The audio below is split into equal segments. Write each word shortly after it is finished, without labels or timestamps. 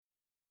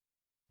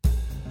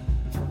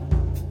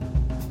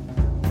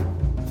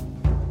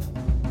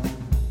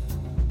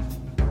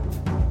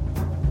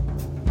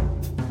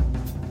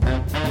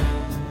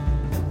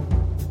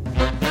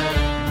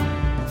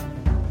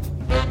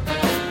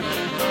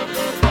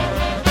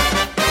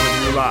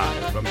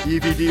live from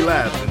EVD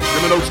Labs in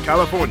Sherman Oaks,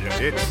 California.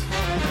 It's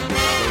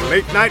the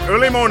Late Night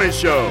Early Morning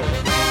Show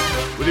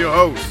with your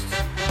hosts,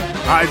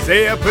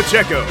 Isaiah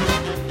Pacheco,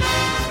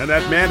 and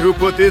that man who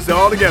put this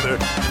all together,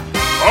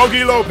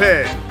 Augie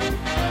Lopez.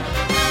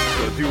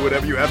 So do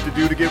whatever you have to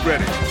do to get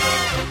ready.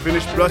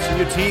 Finish brushing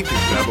your teeth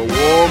and grab a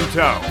warm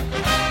towel.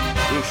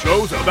 The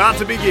show's about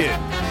to begin.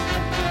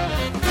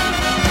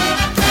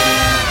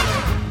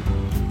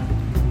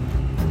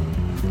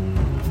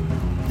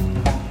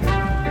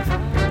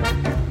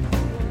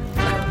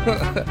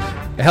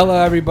 Hello,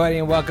 everybody,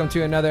 and welcome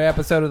to another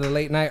episode of the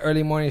Late Night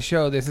Early Morning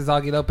Show. This is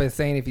Augie Lopez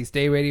saying, if you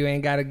stay ready, you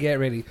ain't got to get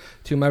ready.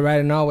 To my right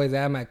and always, I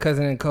have my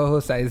cousin and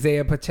co-host,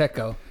 Isaiah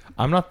Pacheco.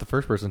 I'm not the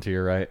first person to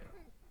your right.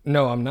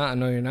 No, I'm not.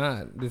 No, you're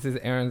not. This is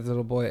Aaron's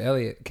little boy,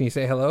 Elliot. Can you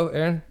say hello,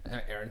 Aaron?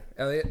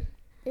 Elliot?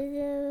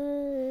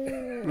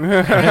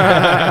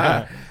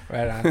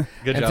 Right on.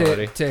 Good and job,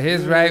 buddy. To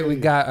his right, we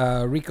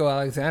got Rico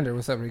Alexander.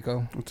 What's up,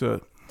 Rico? What's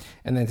up?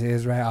 And then to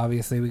his right,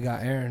 obviously, we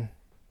got Aaron.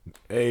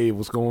 Hey,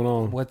 what's going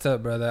on? What's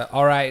up, brother?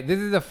 All right, this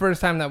is the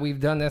first time that we've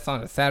done this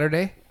on a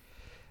Saturday.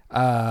 We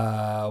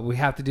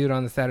have to do it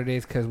on the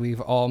Saturdays because we've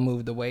all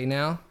moved away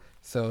now.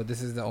 So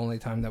this is the only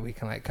time that we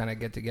can kind of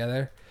get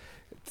together.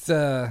 It's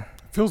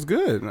feels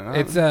good.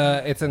 It's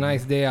a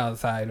nice day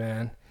outside,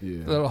 man. Yeah.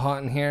 It's a little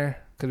hot in here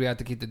because we have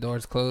to keep the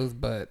doors closed,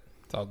 but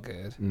it's all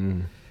good.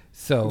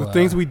 So the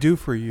things we do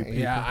for you, people.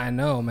 Yeah, I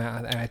know,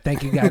 man, and I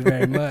thank you guys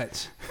very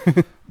much.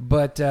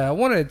 But I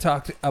wanted to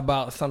talk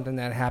about something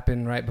that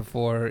happened right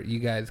before you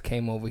guys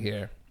came over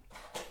here.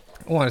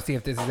 I want to see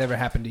if this has ever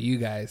happened to you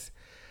guys.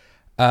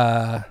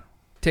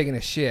 Taking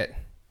a shit.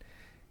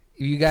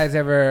 You guys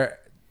ever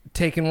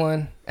taken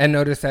one and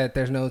noticed that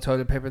there's no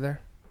toilet paper there?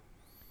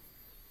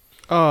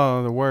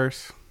 Oh, the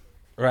worst.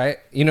 Right?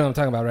 You know what I'm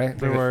talking about, right?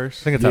 The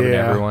worst. I think it's happened to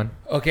everyone.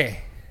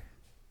 Okay.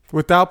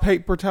 Without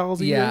paper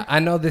towels? Yeah,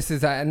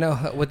 either? I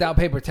know without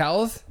paper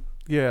towels?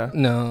 Yeah.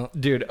 No.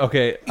 Dude,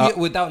 okay.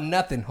 Without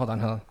nothing. Hold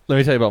on. Let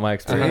me tell you about my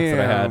experience that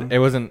I Damn. had.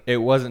 It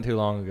wasn't too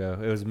long ago.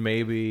 It was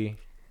maybe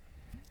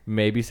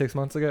 6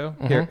 months ago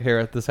here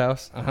at this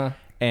house.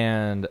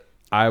 And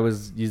I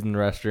was using the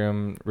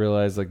restroom,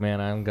 realized like, man,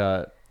 I haven't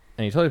got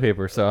any toilet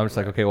paper. So I'm just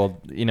like, okay,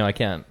 well, I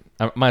can't.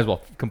 I might as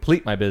well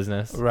complete my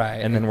business, right,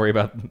 and then worry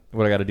about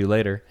what I got to do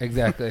later.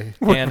 Exactly.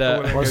 And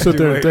or sit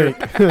there and think.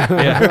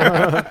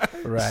 Yeah.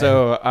 Right.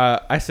 So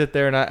I sit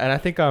there and I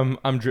think I'm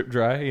drip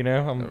dry.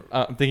 I'm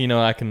thinking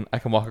I can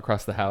walk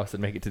across the house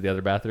and make it to the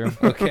other bathroom.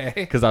 Okay.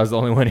 Because I was the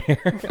only one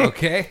here.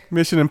 Okay.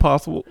 Mission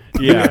Impossible.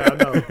 Yeah. I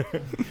know.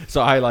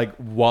 So I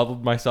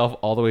waddled myself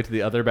all the way to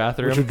the other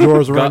bathroom. With your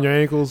drawers around your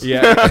ankles.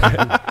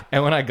 Yeah.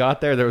 And when I got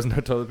there was no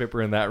toilet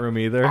paper in that room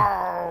either.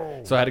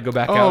 Oh. So I had to go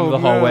back out into the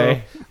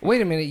hallway.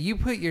 Wait a minute. You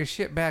put your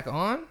shit back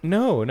on?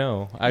 No.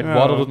 I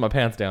waddled with my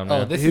pants down.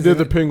 Oh, Man. He did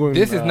the penguin.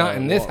 This is not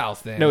in this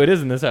house then. No, it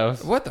is in this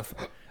house. What the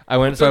fuck?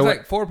 There's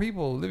like 4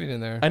 people living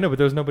in there. I know, but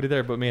there was nobody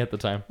there but me at the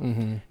time.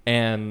 Mm-hmm.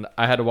 And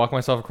I had to walk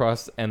myself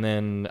across, and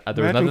then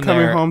there was nothing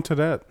coming there. Home to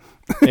that.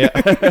 Yeah.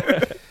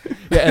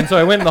 Yeah, and so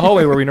I went in the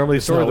hallway where we normally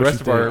store the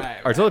rest of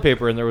our toilet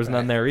paper, and there was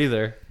none there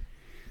either.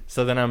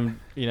 So then I'm,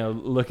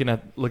 looking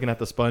at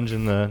the sponge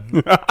in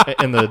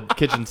the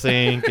kitchen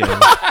sink and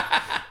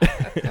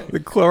the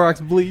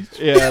Clorox bleach.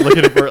 Yeah,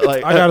 looking for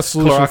I got a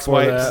solution Clorox for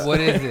wipes. that. What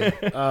is it?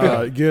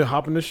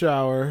 Hop in the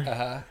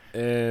shower.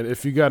 And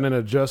if you got an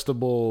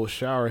adjustable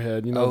shower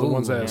head, the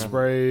ones that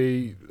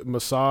spray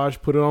massage,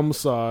 put it on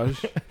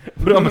massage.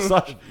 Put it on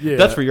massage. Yeah,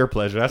 that's for your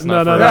pleasure. That's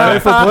not no,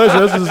 ain't for pleasure.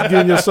 That's just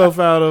getting yourself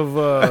out of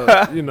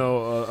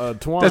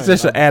twine. That's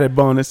just an added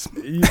bonus.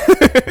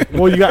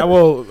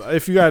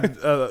 If you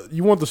got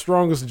you want the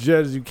strongest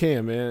jet as you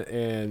can, man,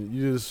 and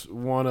you just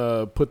want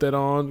to put that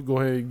on. Go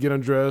ahead and get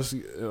undressed,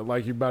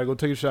 like you're about to go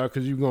take a shower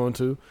because you're going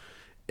to.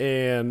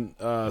 And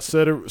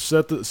set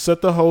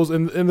the hose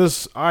in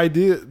this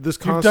idea, this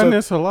concept. You've done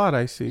this a lot,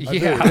 I see.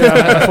 Yeah.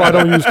 That's why I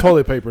don't use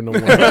toilet paper no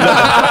more.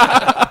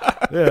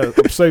 Yeah,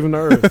 I'm saving the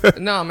earth.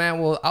 No, man.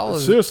 Well, I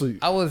was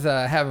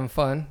having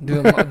fun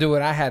do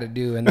what I had to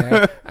do in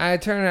there. I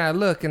turn and I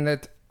look, and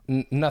that's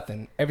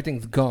nothing.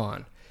 Everything's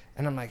gone,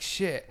 and I'm like,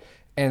 shit.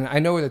 And I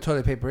know where the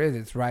toilet paper is.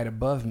 It's right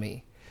above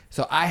me.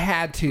 So I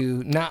had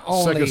to not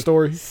only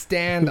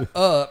stand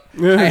up,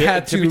 I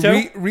had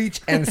to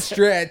reach and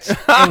stretch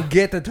and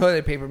get the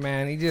toilet paper,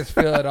 man. You just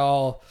feel it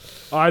all.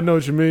 I know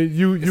what you mean.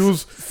 You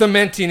use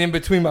cementing in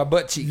between my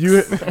butt cheeks.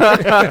 You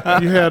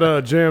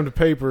had jammed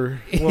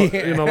paper.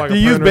 Well, like you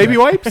use baby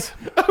wipes?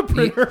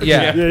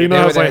 Yeah.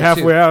 I was like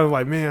halfway out. I was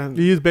like, man.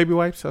 You use baby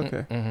wipes?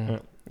 Okay. Mm-hmm.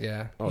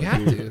 Yeah. You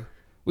have to.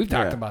 We've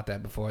talked about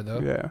that before, though.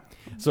 Yeah.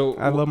 So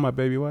I love my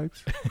baby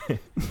wipes.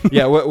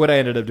 Yeah, what I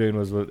ended up doing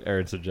was what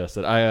Aaron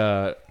suggested.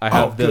 I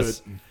have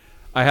this.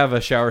 I have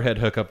a shower head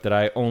hookup that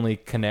I only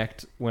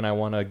connect when I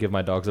want to give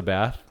my dogs a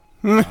bath.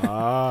 You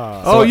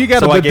got a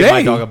bidet. I gave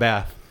my dog a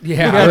bath.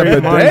 Yeah, you got a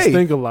bidet. Minds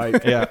think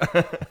alike. Yeah.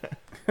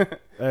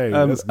 Hey,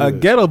 a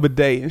ghetto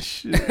bidet and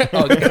shit.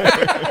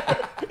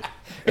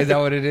 Is that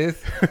what it is?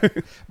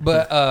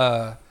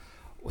 But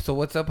So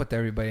what's up with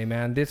everybody,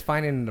 man? This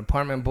finding an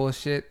apartment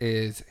bullshit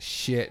is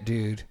shit,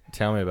 dude.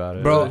 Tell me about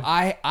it, bro.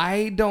 really.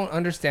 I don't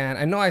understand.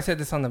 I know I said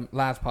this on the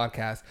last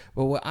podcast,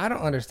 but what I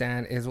don't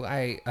understand is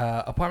why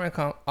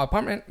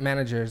apartment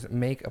managers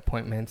make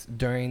appointments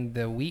during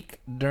the week,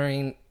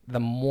 during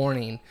the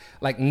morning,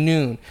 like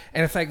noon,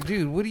 and it's like,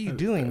 dude, what are you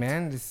doing,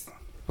 man?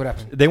 What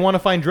happened? They want to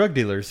find drug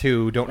dealers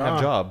who don't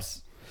have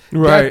jobs.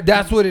 Right.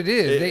 That's what it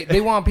is.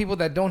 They want people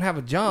that don't have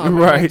a job.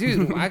 Right. Like,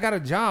 dude, I got a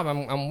job.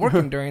 I'm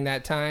working during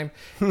that time,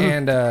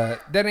 and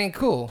that ain't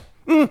cool.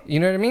 You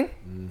know what I mean?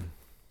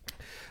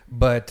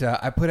 But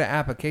I put an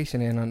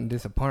application in on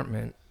this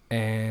apartment,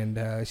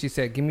 and she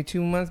said, "Give me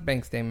 2 months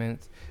bank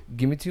statements,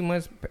 give me 2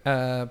 months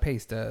pay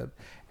stub,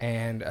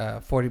 and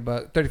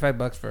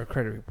 $35 for a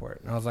credit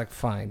report." And I was like,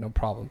 "Fine, no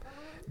problem,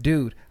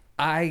 dude."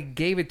 I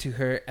gave it to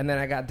her, and then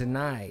I got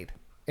denied.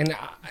 And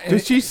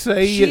did she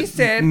say it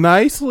said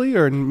nicely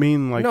or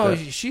mean like no, that?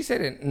 No, she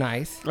said it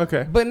nice.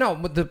 Okay. But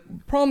the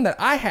problem that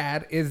I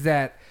had is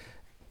that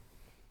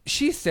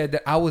she said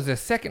that I was the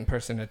second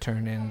person to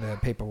turn in the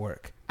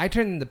paperwork. I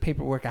turned in the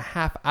paperwork a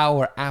half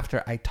hour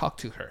after I talked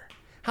to her.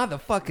 How the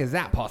fuck is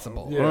that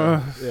possible? Yeah.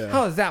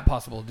 How is that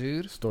possible,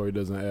 dude? Story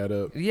doesn't add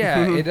up.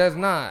 Yeah, it does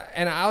not.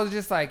 And I was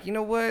just like, you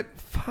know what?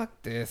 Fuck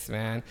this,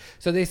 man.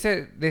 So they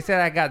said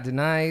I got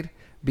denied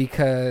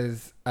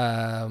because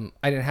I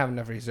didn't have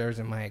enough reserves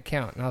in my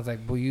account. And I was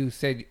like, well, you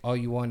said all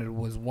you wanted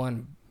was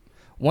one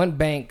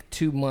bank,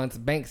 2 months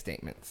bank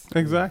statements.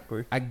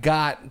 Exactly. I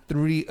got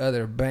 3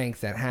 other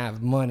banks that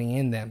have money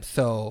in them.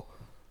 So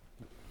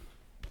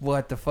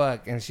what the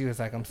fuck? And she was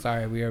like, I'm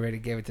sorry, we already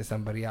gave it to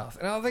somebody else.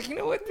 And I was like, you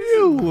know what? This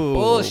is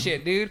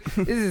bullshit, dude.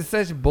 This is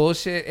such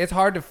bullshit. It's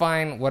hard to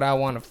find what I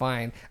want to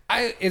find.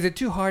 Is it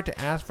too hard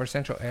to ask for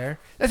central air?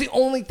 That's the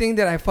only thing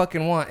that I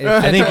fucking want.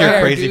 I think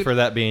you're crazy for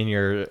that being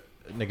your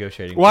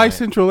negotiating. Why point.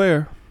 central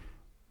air?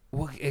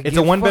 Well, it's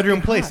a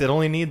 1-bedroom place. It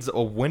only needs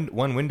one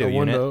window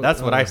unit.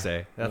 That's what I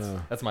say.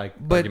 That's my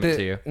argument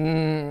to you.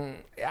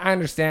 I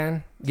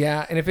understand.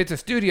 Yeah, and if it's a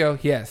studio,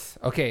 yes,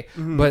 okay.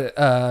 Mm-hmm. But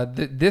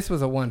this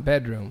was a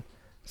 1-bedroom,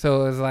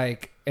 so it was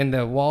like, and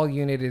the wall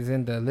unit is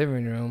in the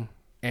living room,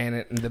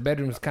 and the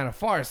bedroom's kind of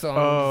far. So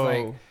I'm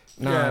just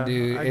like, nah,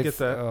 dude. I get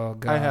that. Oh,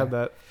 God. I have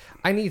that.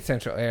 I need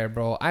central air,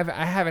 bro. I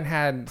haven't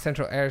had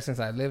central air since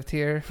I lived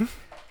here.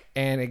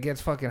 And it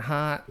gets fucking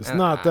hot. It's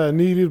not that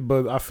needed,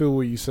 but I feel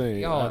what you're saying.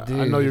 Dude,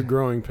 I know your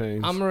growing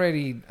pains.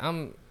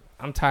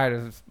 I'm tired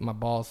of my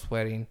balls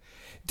sweating.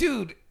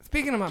 Dude,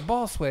 speaking of my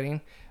balls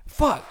sweating,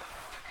 fuck.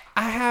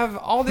 I have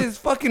all this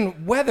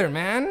fucking weather,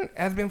 man,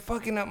 has been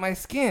fucking up my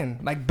skin.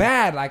 Like,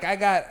 bad. Like, I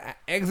got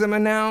eczema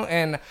now,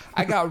 and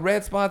I got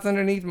red spots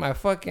underneath my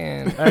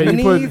fucking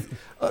knees.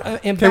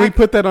 Can we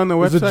put that on the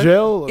website? Is it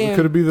gel?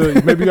 Could it be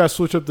maybe you got to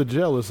switch up the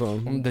gel or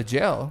something. The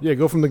gel? Yeah,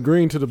 go from the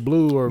green to the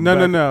blue or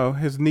No.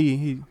 His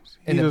knee.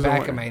 In the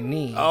back of my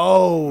knee.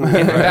 Oh.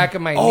 In the back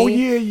of my knee. Oh,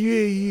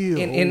 yeah.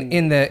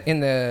 In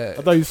the.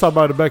 I thought you was talking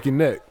about the back of your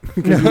neck.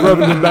 Because you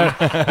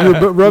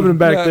were rubbing it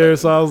back there,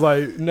 so I was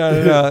like.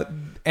 No.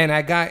 And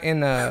I got in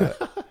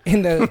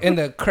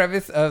the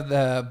crevice of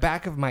the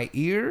back of my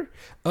ear,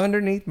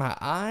 underneath my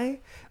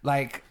eye,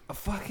 like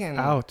fucking.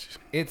 Ouch!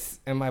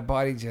 And my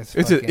body just.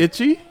 Is it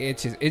itchy? It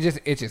just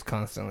itches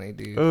constantly,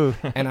 dude. Ugh.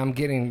 And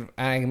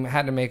I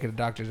had to make a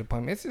doctor's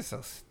appointment. It's just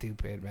so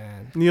stupid,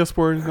 man.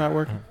 Neosporin's not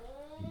working.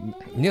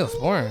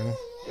 Neosporin,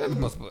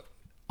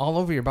 all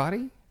over your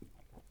body?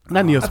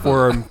 Not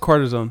Neosporin,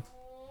 cortisone.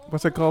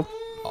 What's it called?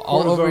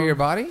 All over your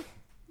body?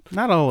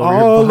 Not all over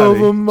your body.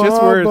 Over my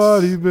just where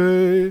body,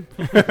 babe.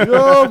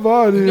 Your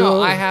body. No,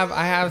 I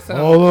have some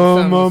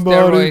steroid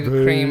body,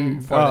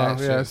 cream for that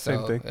shit. Yeah,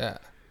 same thing. Yeah.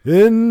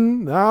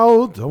 In,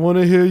 out, I want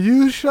to hear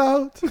you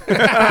shout. The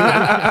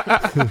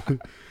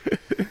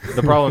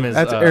problem is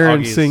that's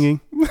Aaron Augie's,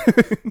 singing.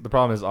 The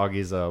problem is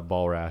Augie's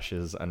ball rash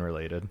is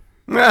unrelated.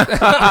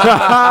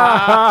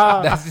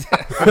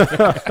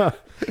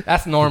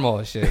 That's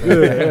normal shit.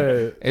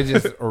 Yeah. It's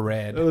just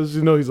red. As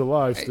you know, he's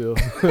alive still.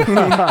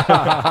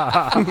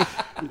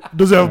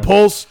 Does he have a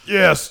pulse?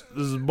 Yes.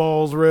 Does his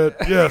balls red?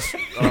 Yes.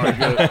 All right,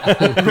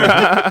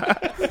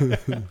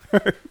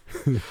 good.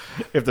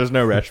 If there's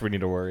no rash, we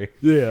need to worry.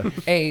 Yeah.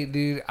 Hey,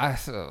 dude, I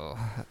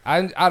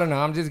don't know.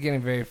 I'm just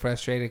getting very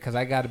frustrated because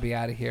I got to be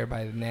out of here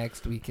by the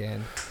next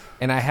weekend,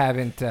 and I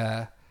haven't.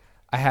 Do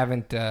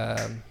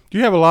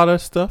you have a lot of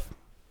stuff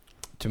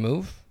to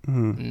move?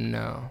 Mm-hmm.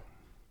 No.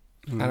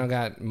 I don't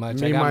got much.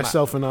 Me,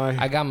 myself, and I.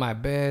 I got my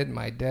bed,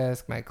 my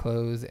desk, my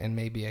clothes, and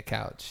maybe a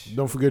couch.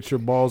 Don't forget your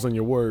balls and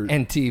your word.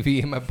 And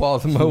TV, and my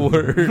balls and my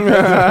word.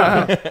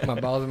 My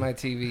balls and my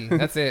TV.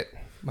 That's it.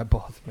 My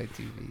balls and my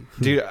TV.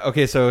 Dude,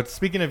 okay, so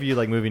speaking of you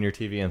like moving your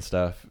TV and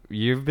stuff,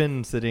 you've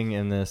been sitting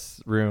in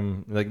this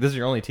room, like this is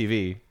your only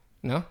TV.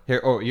 No?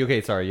 Here,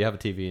 sorry, you have a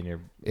TV in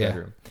your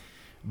bedroom.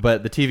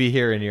 But the TV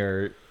here in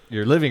your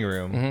living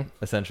room,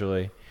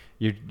 essentially,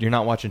 you're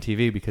not watching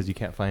TV because you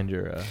can't find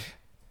your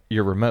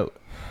remote.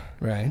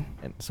 Right.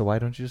 And so why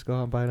don't you just go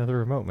out and buy another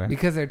remote, man?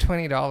 Because they're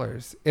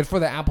 $20. It's for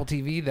the Apple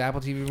TV. The Apple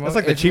TV remote. That's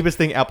like the cheapest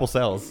thing Apple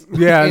sells.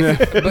 Yeah.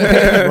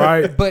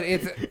 Right. But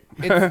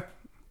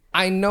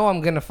I know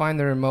I'm gonna find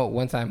the remote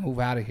once I move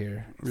out of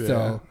here. Yeah.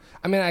 So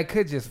I mean, I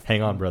could just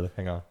hang on, brother.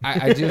 Hang on.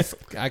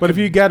 But if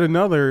you got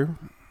another,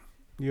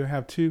 you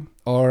have two,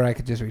 or I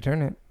could just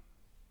return it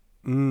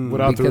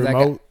without the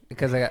remote.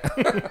 Because I got,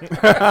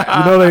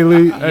 they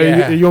leave.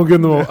 Hey, you don't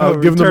give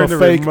them a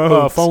fake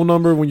phone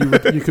number when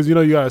because you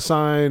gotta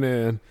sign,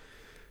 and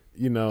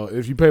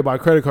if you pay by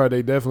credit card,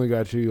 they definitely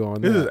got you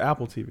on. This is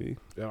Apple TV.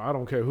 I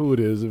don't care who it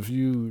is. If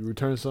you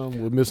return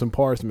something with missing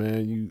parts,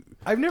 man,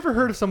 I've never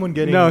heard of someone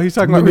getting. No, he's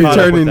talking about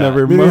returning the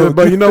remote.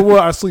 But you know what?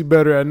 I sleep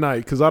better at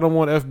night because I don't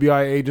want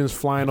FBI agents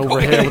flying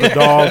overhead with the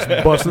dogs,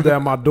 busting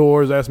down my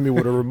doors, asking me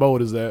where the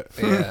remote is at.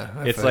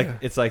 Yeah, it's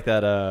like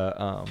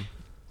that.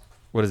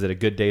 What is it? A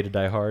Good Day to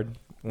Die Hard?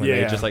 When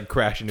they just like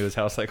crash into his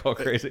house like all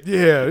crazy.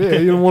 Yeah.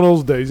 One of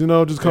those days.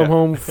 Just come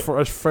home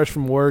fresh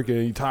from work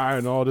and you're tired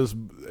and all this,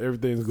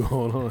 everything's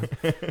going on.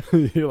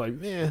 You're like,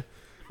 man,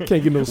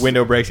 can't get no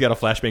window breaks. You got a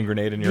flashbang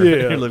grenade in your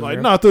living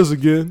room. Not this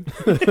again.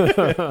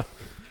 I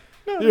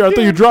think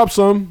you dropped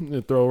some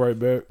and throw it right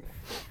back.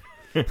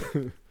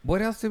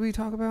 What else did we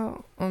talk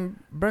about on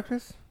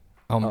breakfast?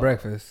 On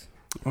breakfast.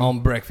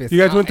 You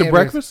guys went to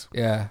breakfast?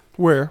 Yeah.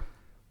 Where?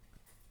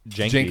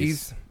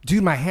 Jenkies.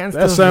 Dude, my hands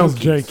still sounds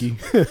janky.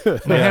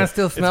 My hands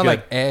still smell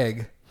like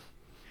egg.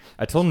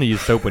 I told him to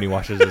use soap when he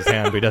washes his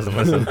hand, but he doesn't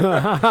listen.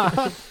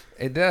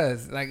 It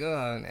does. Like,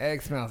 an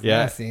egg smells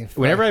nasty.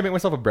 Whenever I make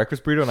myself a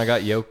breakfast burrito and I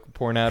got yolk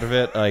pouring out of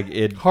it, like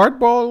it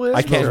hardball is.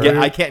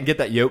 I can't get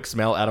that yolk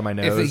smell out of my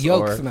nose. It's a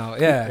yolk smell.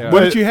 Yeah.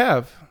 What did you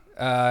have?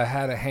 I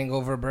had a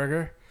hangover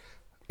burger.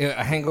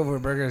 A hangover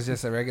burger is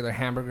just a regular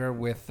hamburger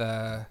with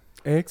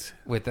eggs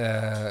with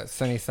a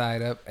sunny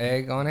side up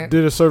egg on it.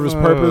 Did it serve its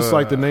purpose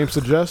like the name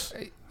suggests?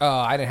 Oh,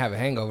 I didn't have a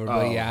hangover,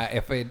 but yeah,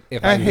 if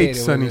I hate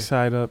sunny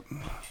side up.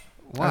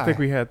 Why? I think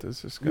we had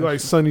this discussion. You like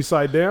sunny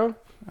side down?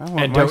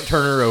 And don't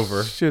turn her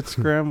over. Shit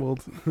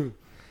scrambled.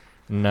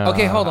 No.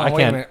 Okay, hold on.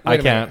 Wait a minute. I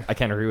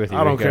can't agree with you.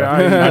 I don't care.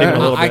 Not even a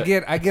little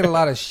bit. I get a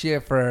lot of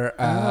shit for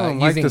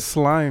using the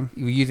slime.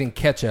 Using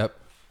ketchup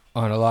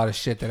on a lot of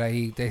shit that I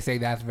eat. They say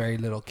that's very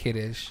little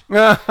kiddish.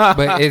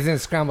 But isn't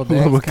scrambled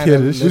eggs kind of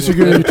kiddish? At least you're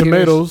getting your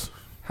tomatoes.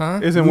 Huh?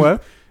 Isn't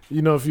what?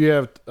 If you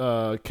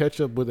have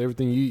ketchup with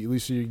everything you eat, at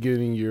least you're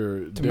getting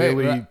your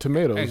daily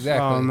tomatoes.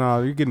 Exactly. Oh,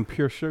 no. You're getting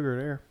pure sugar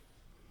there.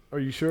 Are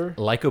you sure?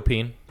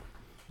 Lycopene.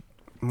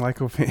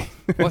 Lycopene.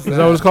 What's that? Is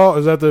that what it's called?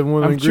 Is that the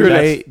one of the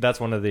ingredients? That's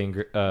one of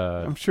the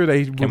I'm sure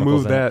they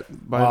removed that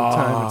by the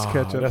time it's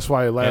ketchup. That's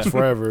why it lasts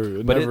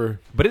forever.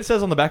 But it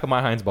says on the back of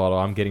my Heinz bottle,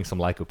 I'm getting some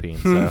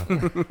lycopene. So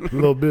a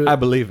little bit. I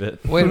believe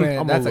it. Wait a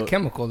minute. That's a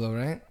chemical, though,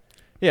 right?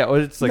 Yeah,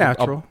 well, it's like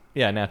natural.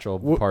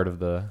 Natural part of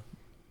the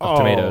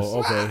tomatoes.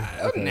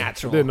 Okay.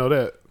 Natural. Didn't know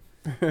that.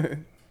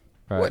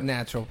 Right. What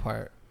natural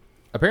part?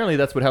 Apparently,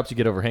 that's what helps you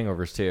get over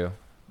hangovers too.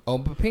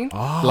 Opapine?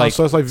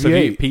 So it's like V8. So if you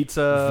eat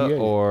pizza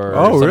or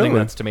something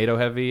that's tomato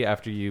heavy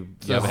after you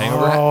have a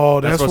hangover. Oh,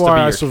 that's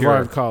why I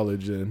survived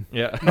college then.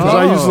 Yeah. Because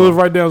I used to live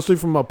right down the street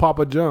from a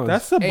Papa John's.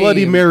 That's the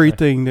Bloody Mary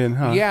thing then,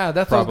 huh? Yeah,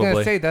 that's what I was going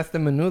to say. That's the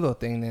menudo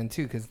thing then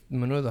too, because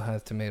menudo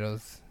has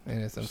tomatoes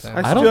in it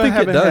sometimes. I don't think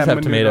it does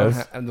have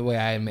tomatoes. The way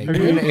I make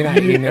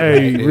it.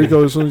 Hey,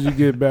 Rico, as soon as you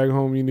get back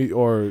home, you need,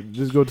 or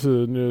just go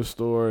to the nearest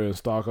store and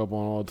stock up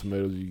on all the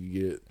tomatoes you can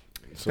get.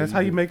 So that's how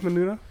you make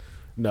menudo?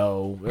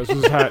 No,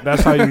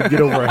 that's how you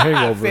get over a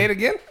hangover. Say it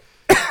again.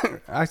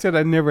 I said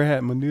I never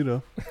had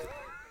menudo.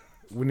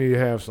 We need to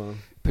have some.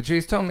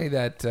 Patrice told me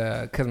that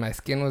because my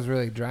skin was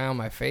really dry on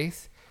my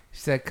face,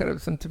 she said cut up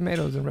some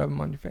tomatoes and rub them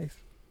on your face.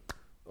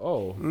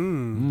 Oh. I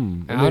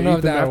don't know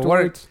if that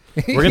worked.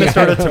 We're going to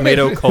start a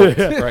tomato cult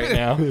right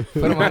now. Put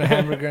them on a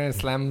hamburger and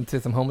slam them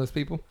to some homeless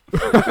people.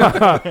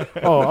 I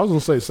was going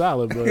to say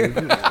salad,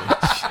 but...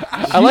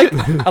 I like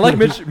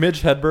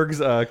Mitch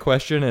Hedberg's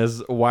question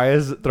is, why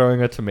is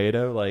throwing a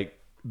tomato like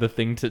the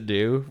thing to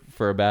do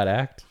for a bad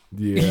act?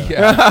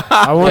 Yeah.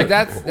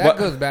 That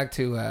goes back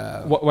to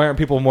why aren't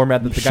people more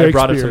mad that the guy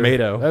brought a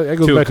tomato that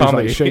goes to back a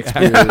comedy to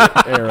Shakespeare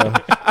era?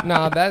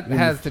 No, that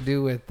has to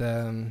do with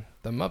the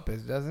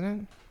Muppets, doesn't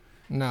it?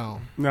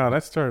 No,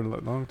 that started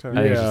a long time.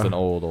 I think it's just an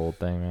old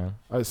thing, man.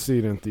 I see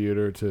it in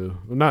theater too.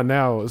 Not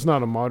now. It's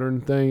not a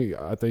modern thing.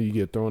 I think you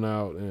get thrown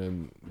out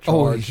and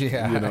charged. Oh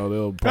yeah.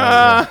 They'll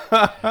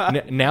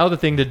now the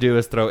thing to do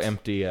is throw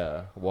empty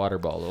water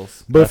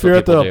bottles. But if you're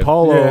at the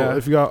Apollo,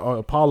 if you got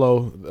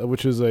Apollo,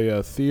 which is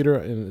a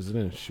theater, is it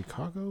in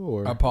Chicago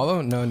or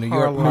Apollo? No, New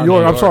York. New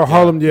York. I'm sorry,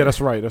 Harlem. Yeah,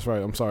 that's right.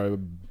 I'm sorry.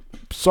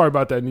 Sorry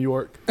about that, New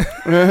York.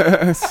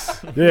 Yeah,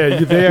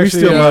 they actually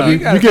still love you.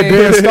 You get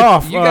danced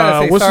off. You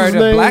gotta say what's sorry his to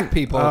name? Black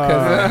people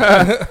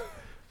because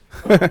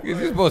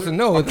you're supposed to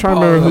know. I'm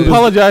trying to remember.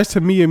 Apologize to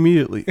me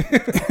immediately.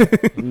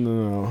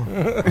 No.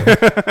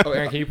 Oh,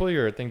 Aaron, can you pull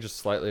your thing just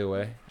slightly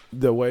away?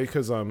 The way,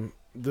 because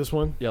this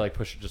one. Yeah, like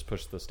push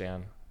the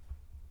stand.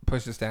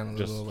 Push the stand a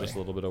little away. Just a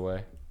little bit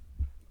away.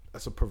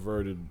 That's a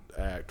perverted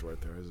act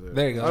right there. Is it?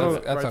 There you go.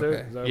 That's right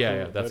okay.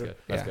 Yeah, that's good.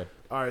 That's good.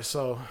 All right,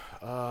 so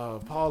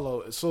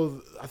Paulo.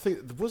 So I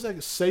think was that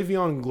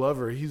Savion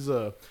Glover?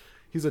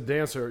 He's a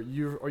dancer.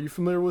 Are you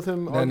familiar with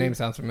him? That name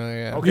sounds familiar.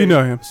 Yeah. Okay, you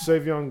know him.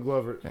 Savion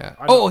Glover. Yeah.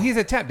 Oh, he's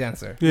a tap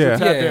dancer. Yeah.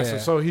 He's a tap dancer.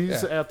 So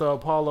he's at the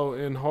Apollo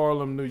in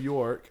Harlem, New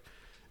York.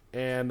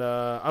 And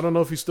I don't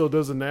know if he still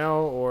does it now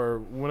or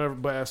whenever,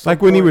 but at some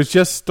Like when he point, was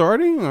just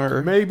starting,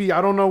 or maybe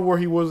I don't know where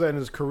he was at in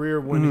his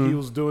career when he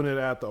was doing it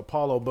at the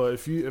Apollo.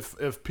 But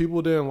if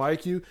people didn't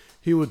like you,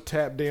 he would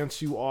tap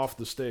dance you off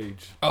the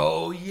stage.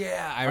 Oh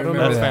yeah, I That's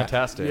remember that.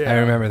 fantastic. Yeah. I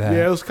remember that.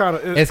 Yeah, it was kind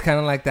of. It's kind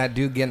of like that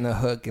dude getting the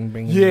hook and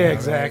bringing. Yeah, it back,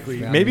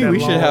 exactly. Right? Maybe That we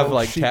should have long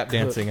like sheet tap cut.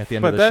 dancing at the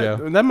end but of the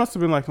show. that must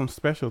have been like some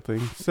special thing.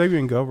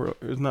 Savion Glover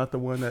is not the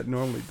one that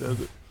normally does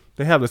it.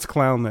 They have this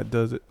clown that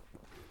does it.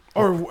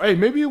 Or hey,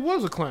 maybe it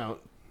was a clown.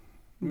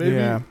 Maybe.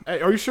 Yeah.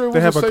 Hey, are you sure it was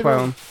They have a Savion?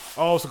 clown.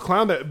 Oh, it's a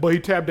clown but he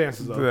tap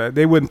dances though.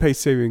 They wouldn't pay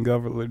Savion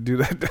Glover to do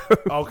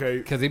that. Okay.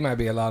 Because he might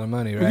be a lot of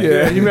money, right?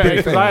 Yeah, He's big because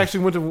I famous. actually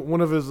went to one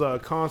of his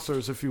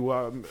concerts. If you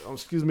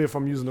excuse me if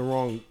I'm using the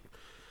wrong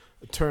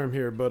term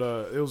here, but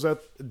it was at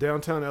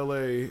downtown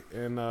LA,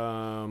 and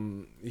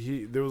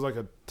there was like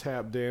a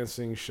tap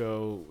dancing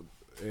show,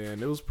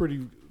 and it was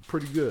pretty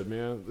good,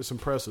 man. It's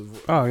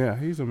impressive. Oh yeah,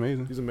 he's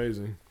amazing. He's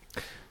amazing.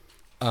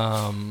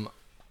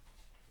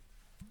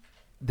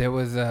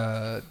 There's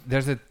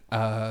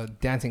a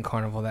dancing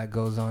carnival that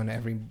goes on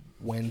every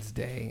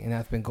Wednesday, and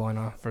that's been going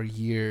on for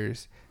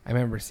years. I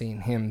remember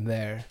seeing him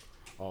there,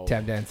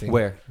 tap dancing.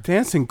 Where?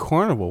 Dancing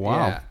Carnival.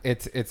 Wow. Yeah,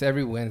 it's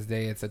every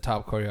Wednesday. It's the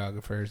top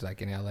choreographers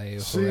like in LA or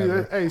See,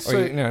 wherever. Or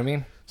you know what I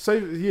mean?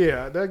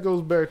 Yeah, that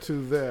goes back to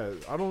that.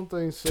 I don't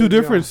think Two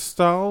different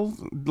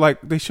styles. Like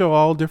they show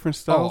all different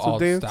styles all of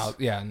dance. styles.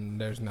 Yeah, and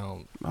there's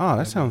no. Oh,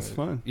 that sounds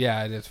fun.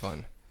 Yeah, it is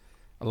fun.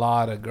 A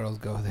lot of girls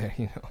go there,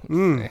 you know what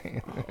I'm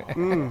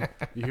saying?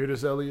 You hear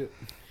this, Elliot?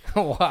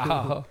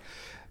 Wow.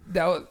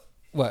 That was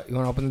what? You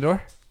want to open the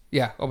door?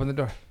 Yeah, open the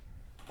door.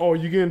 Oh,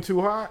 you getting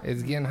too hot?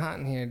 It's getting hot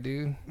in here,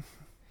 dude.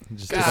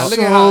 Just God, look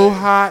so at how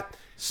hot,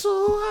 so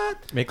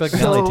hot. make like So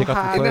Nelly take off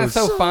hot. your Isn't that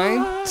clothes. so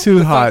fine?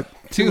 Too hot.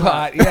 Too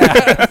hot. Yeah.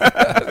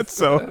 That's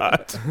so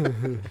hot.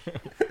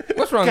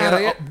 What's wrong,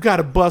 Elliot?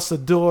 Gotta bust the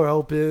door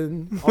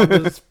open on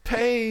this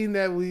pain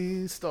that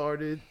we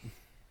started.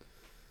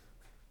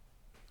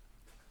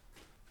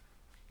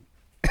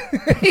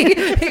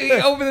 he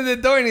opened the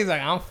door and he's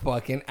like, "I'm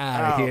fucking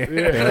out of here."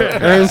 Yeah.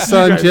 Aaron's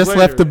son guys just later.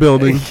 left the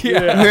building.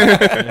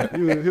 Yeah.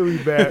 He'll be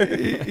back.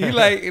 he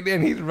like, and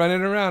then he's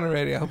running around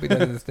already. I hope he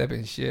doesn't step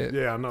in shit.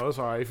 Yeah, no, it's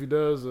all right. If he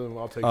does, then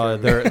I'll take care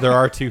of it. There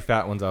are two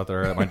fat ones out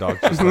there that my dog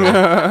just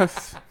learned.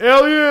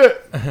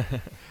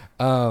 Elliot!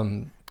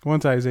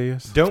 One's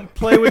Isaiah's. Don't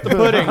play with the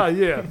pudding.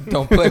 Yeah.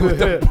 Don't play with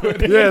the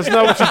pudding. Yeah, it's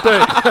not what you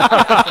think.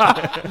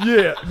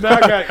 Yeah, now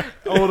I got.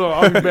 Hold on,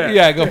 I'll be back.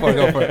 Yeah, go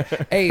for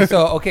it. Hey,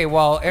 so okay,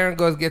 while Aaron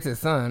goes gets his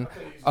son,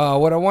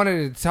 what I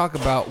wanted to talk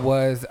about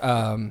was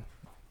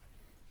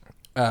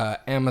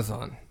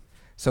Amazon.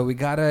 So we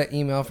got an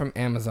email from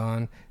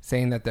Amazon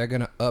saying that they're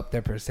gonna up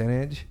their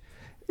percentage.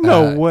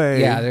 No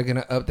way. Yeah, they're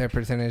gonna up their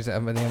percentage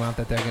of the amount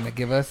that they're gonna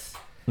give us.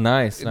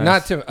 Nice.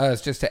 Not to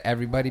us, just to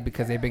everybody,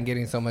 because they've been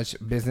getting so much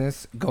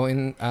business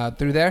going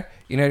through there.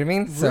 You know what I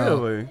mean?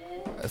 So, Really?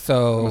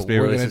 So Must be a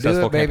we're really gonna do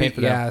successful it, baby. campaign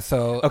for them. Yeah.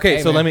 So Okay,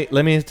 hey, so man.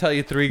 let me tell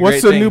you three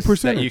What's great the new things that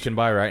percentage? you can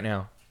buy right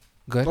now.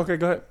 Good. Okay,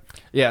 go ahead.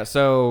 Yeah,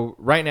 so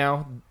right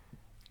now,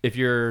 if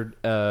you're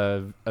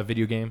a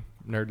video game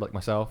nerd like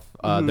myself,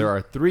 there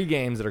are 3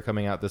 games that are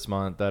coming out this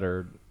month that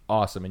are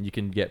awesome, and you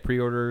can get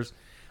pre-orders.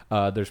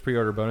 There's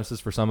pre-order bonuses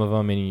for some of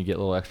them, and you get a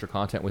little extra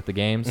content with the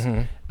games.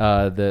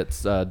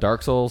 That's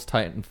Dark Souls,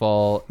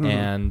 Titanfall,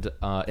 and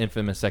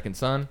Infamous Second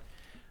Son.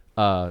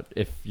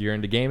 If you're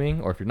into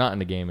gaming, or if you're not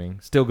into gaming,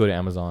 still go to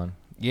Amazon.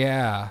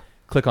 Yeah.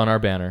 Click on our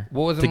banner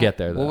to get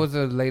there. Though. What was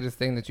the latest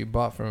thing that you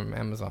bought from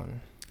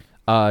Amazon?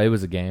 It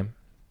was a game.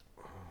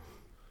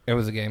 It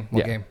was a game.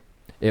 What game?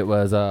 It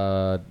was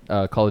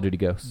Call of Duty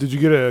Ghosts. Did you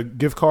get a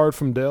gift card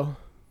from Dell?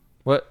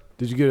 What?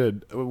 Did you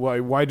get a?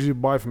 Why did you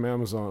buy from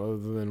Amazon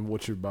other than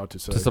what you're about to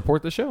say? To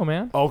support the show,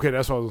 man. Okay,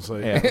 that's what I was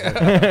gonna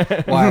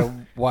say. Yeah.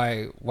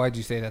 Why'd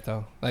you say that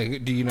though?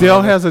 Like, do you know?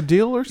 Dell has a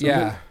deal or something?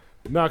 Yeah.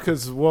 No,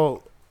 because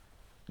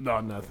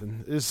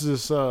nothing. It's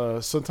just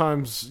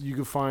sometimes you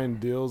can find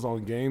deals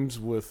on games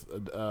with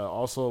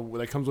also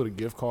that comes with a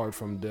gift card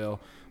from Dell.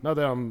 Not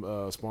that I'm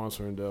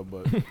sponsoring Dell,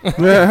 but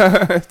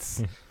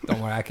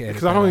Don't worry, I can.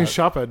 because I don't even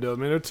shop at Dell,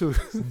 man. They're too.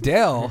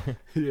 Dell.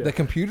 Yeah. The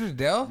computer's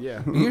Dell.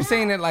 Yeah. You're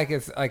saying it like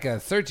it's like a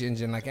search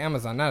engine, like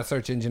Amazon, not a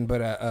search engine, but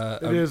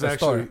It is a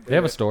actually. store. They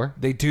have a store.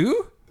 They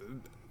do.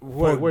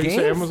 Wait, you say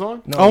games?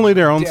 Amazon? No, Only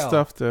their own Dell.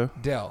 stuff, though.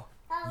 Dell.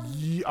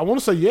 Yeah, I want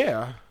to say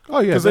yeah. Oh,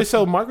 yeah. Because they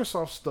sell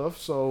Microsoft stuff,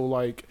 so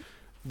like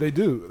they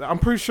do. I'm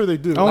pretty sure they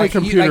do. Only Like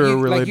you- computer like you-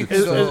 like related. you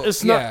can go-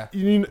 It's yeah. not.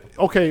 You need,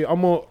 okay,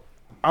 I'm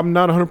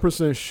not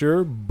 100%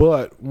 sure,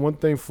 but one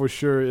thing for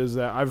sure is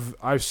that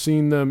I've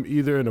seen them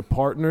either in a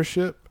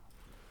partnership,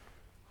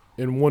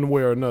 in one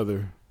way or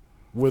another,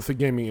 with the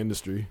gaming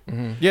industry.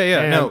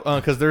 Yeah,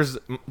 because there's a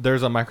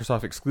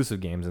Microsoft exclusive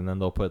games, and then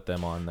they'll put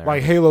them on there.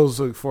 Like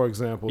Halo's, for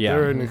example, Yeah.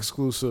 they're an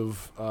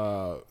exclusive.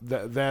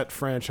 That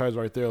franchise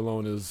right there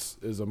alone is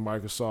a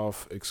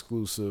Microsoft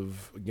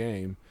exclusive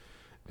game,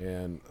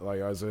 And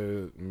like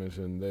Isaiah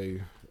mentioned,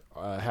 they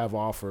have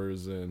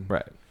offers, and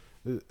Right.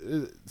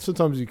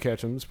 Sometimes you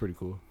catch them. It's pretty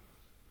cool.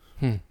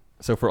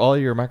 So for all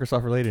your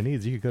Microsoft related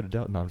needs, you could go to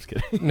Dell. No, I'm just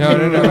kidding. No.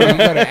 You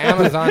go to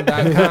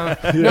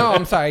Amazon.com. No,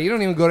 I'm sorry. You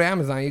don't even go to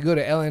Amazon. You go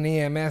to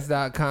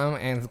lnems.com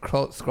and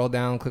scroll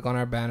down, click on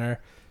our banner.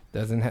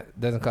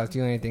 Doesn't cost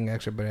you anything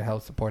extra, but it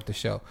helps support the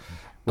show.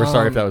 We're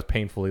sorry if that was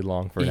painfully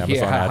long for an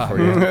Amazon ad for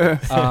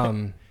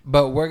you.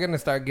 But we're going to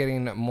start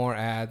getting more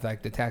ads,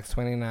 like the Tax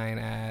 29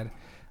 ad.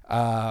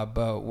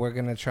 But we're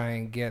going to try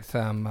and get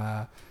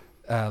some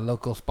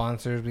local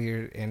sponsors.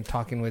 We're in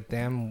talking with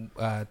them.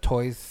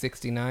 Toys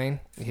 69.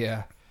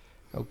 Yeah.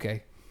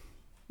 Okay.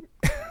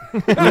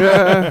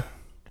 Yeah.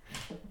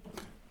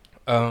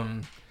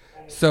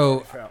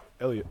 So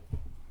Elliot.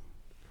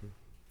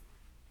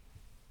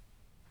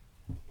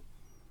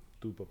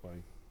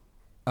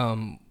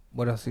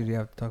 what else do you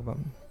have to talk about?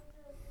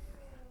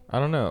 I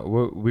don't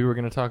know. We were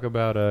going to talk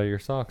about your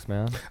socks,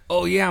 man.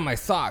 Oh yeah, my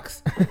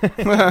socks.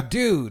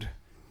 Dude.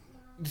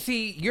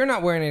 See, you're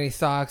not wearing any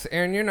socks.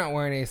 Aaron, you're not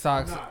wearing any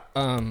socks.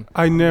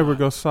 I never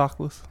go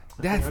sockless.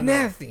 That's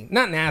nasty.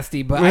 Not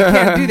nasty, but I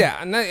can't do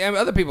that.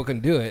 Other people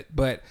can do it,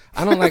 but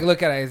I don't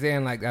look at Isaiah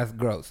and that's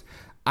gross.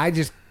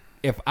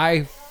 If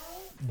I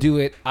do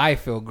it, I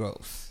feel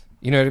gross.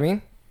 You know what I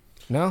mean?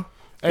 No?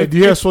 Hey, do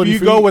you have sweaty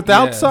feet? You go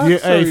without socks? Yeah,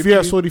 hey, if you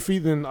have sweaty feet,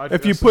 then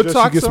if you put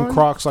socks you get on? some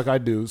Crocs like I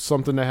do,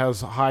 something that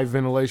has high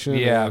ventilation.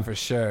 Yeah, for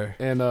sure.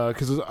 And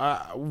because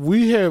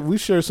we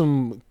share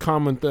some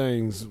common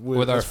things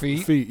with our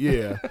feet.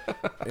 Yeah.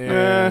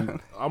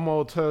 And I'm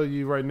gonna tell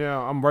you right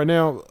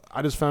now.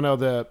 I just found out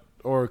that,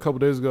 or a couple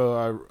days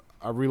ago,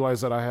 I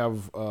realized that I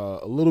have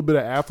a little bit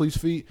of athlete's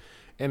feet,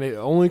 and it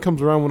only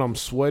comes around when I'm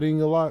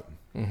sweating a lot.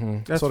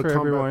 Mm-hmm. That's so for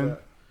everyone.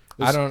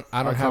 I don't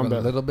have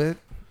a little bit.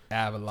 I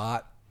have a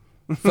lot.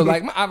 So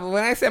when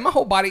I say my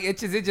whole body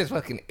itches, it just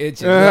fucking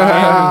itches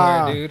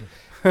everywhere, dude.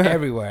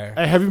 Everywhere.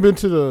 Hey, have you been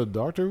to the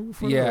doctor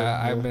before? Yeah,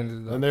 I've been to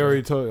the doctor. And they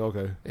already told you,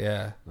 okay.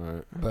 Yeah. All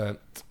right.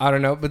 But I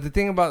don't know. But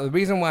the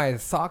reason why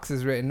socks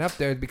is written up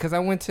there is because I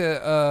went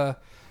to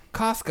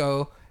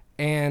Costco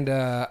and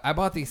I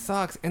bought these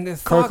socks and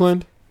this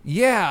Kirkland?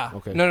 Yeah.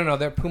 Okay. No,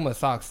 they're Puma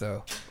socks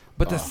though.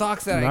 But the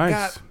socks that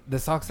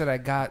I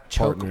got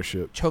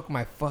choke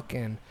my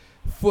fucking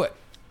foot.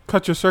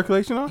 Cut your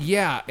circulation off?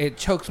 Yeah, it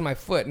chokes my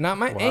foot, not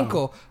my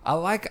ankle. I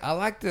like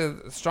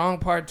the strong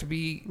part to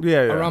be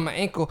around my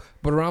ankle,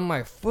 but around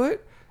my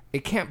foot,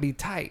 it can't be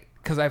tight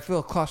because I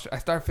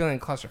start feeling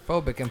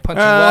claustrophobic and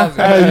punching walls.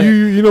 Hey,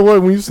 you know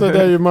what? When you said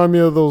that, you remind me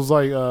of those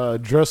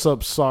dress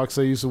up socks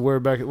they used to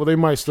wear back. Well, they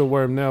might still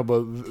wear them now,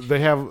 but they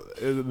have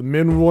the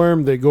men wear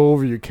them. They go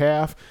over your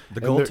calf, the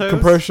gold toes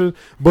compression,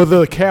 but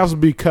the calves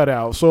be cut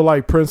out. So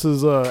like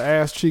Prince's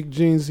ass cheek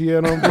jeans he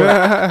had on,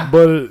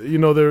 but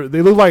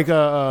they look like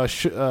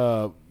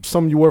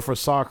some you wear for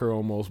soccer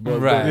almost.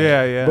 But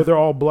yeah. But they're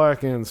all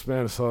black and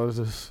Spanish. So it's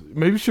just,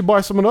 maybe you should buy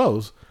some of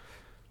those.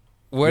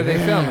 Where they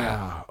film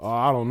at?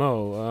 I don't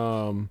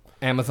know.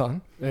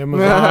 Amazon,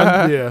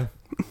 yeah.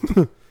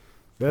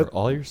 For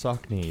all your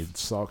sock needs.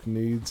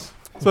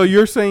 So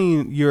you're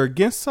saying you're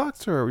against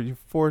socks or are you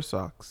for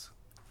socks?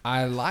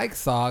 I like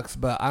socks,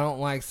 but I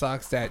don't like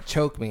socks that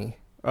choke me.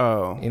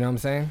 Oh. You know what I'm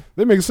saying?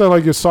 They make it sound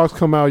like your socks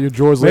come out of your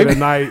drawers late at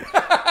night.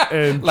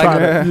 And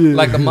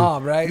like the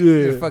mob, right?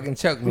 Yeah. Just fucking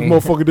choke me.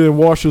 This motherfucker didn't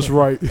wash us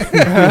right.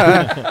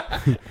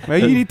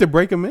 Maybe you need to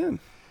break them in.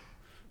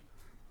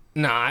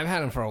 No, I've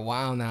had them for a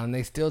while now, and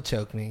they still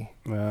choke me.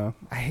 Yeah.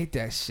 I hate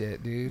that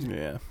shit, dude.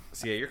 Yeah.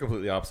 So yeah, you're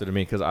completely opposite of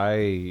me because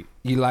I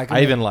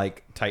even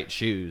like tight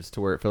shoes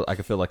to where I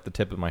can feel like the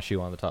tip of my shoe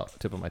on the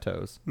tip of my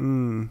toes.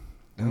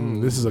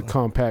 This is a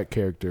compact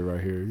character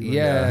right here.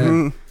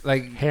 Yeah,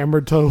 like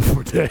hammered toe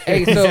for days.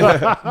 Hey,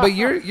 but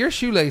your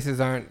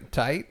shoelaces aren't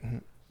tight.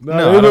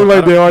 No, they look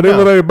like they are. They look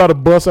like they're about to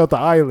bust out the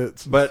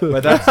eyelets. But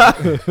that's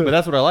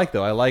what I like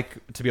though. I like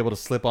to be able to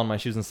slip on my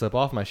shoes and slip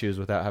off my shoes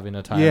without having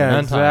to tie them and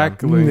untie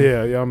exactly.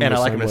 them. Yeah. And I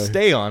like them to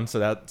stay on, so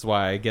that's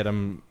why I get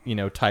them,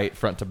 tight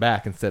front to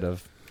back instead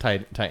of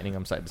tightening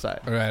them side to side.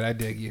 All right, I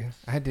dig you.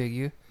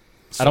 Sorry.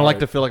 I don't like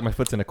to feel like my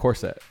foot's in a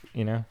corset.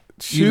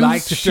 Shoes, you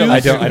like to feel?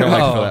 I don't like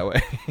to feel that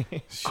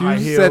way.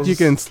 Shoes that you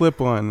can slip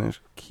on is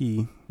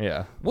key.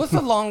 Yeah. What's the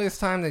longest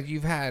time that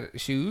you've had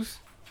shoes?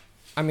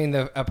 I mean,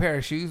 a pair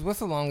of shoes. What's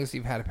the longest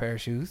you've had a pair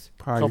of shoes?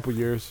 Probably a couple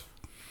years.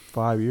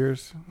 5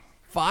 years.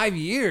 5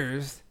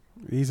 years?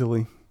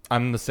 Easily.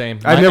 I'm the same.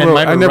 I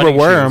never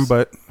wear them,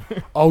 but...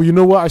 Oh, you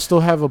know what? I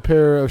still have a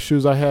pair of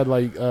shoes I had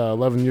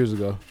 11 years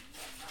ago.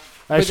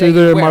 Actually,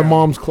 they're in my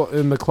mom's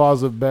in the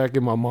closet back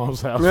in my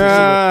mom's house.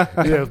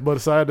 Yes, but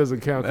side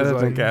doesn't count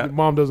because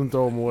mom doesn't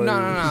throw them away.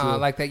 No,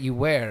 like that you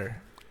wear.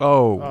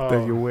 Oh,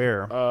 that you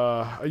wear.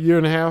 A year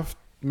and a half,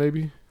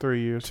 maybe 3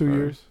 years, 2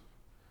 years.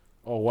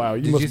 Oh wow,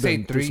 you must have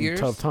been through some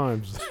tough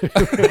times. He's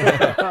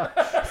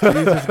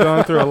just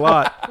gone through a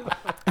lot.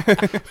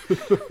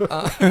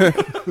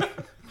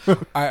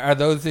 Are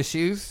those the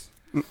shoes?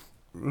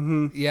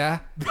 Mm-hmm. Yeah.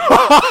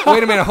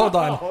 Wait a minute. Hold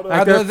on.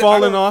 Like they're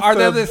falling off. Are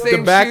they the same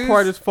the back shoes?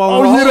 part is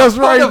falling Oh off. yeah, that's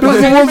right. Those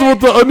are the ones with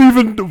the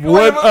uneven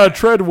wet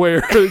tread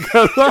wear.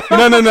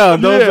 No.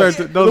 Those are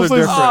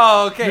different.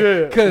 Oh,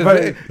 okay.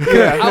 Because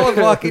Yeah. I was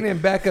walking in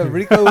back of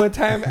Rico one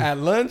time at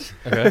lunch,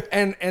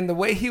 and the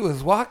way he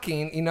was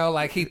walking, you know,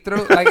 like he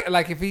throws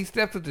like if he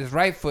steps with his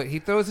right foot, he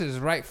throws his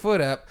right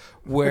foot up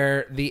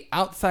where the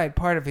outside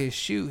part of his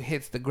shoe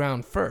hits the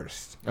ground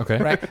first. Okay.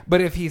 Right.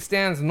 But if he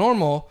stands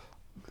normal,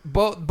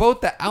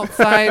 both the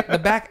outside, the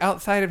back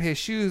outside of his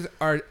shoes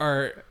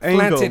are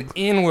slanted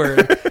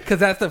inward because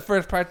that's the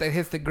first part that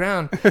hits the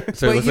ground.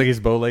 So it looks like he's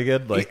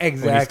bow-legged, like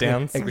exactly, when he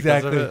stands.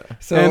 Exactly.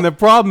 So, And the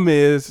problem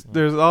is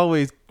there's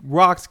always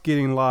rocks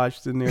getting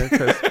lodged in there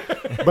because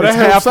But that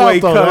helps halfway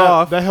out, though. cut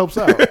off. That helps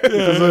out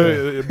because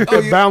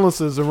it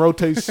balances and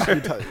rotates.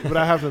 But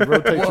I have to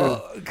rotate.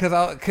 Well,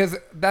 because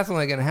that's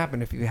only gonna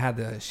happen if you had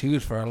the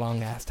shoes for a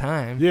long ass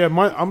time. Yeah,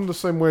 I'm the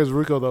same way as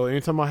Rico though.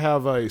 Anytime I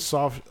have a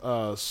soft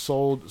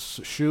soled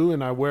shoe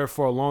and I wear it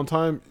for a long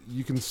time,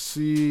 you can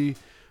see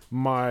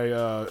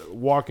my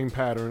walking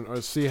pattern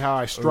or see how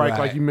I strike,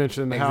 like you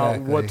mentioned,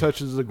 Exactly. what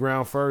touches the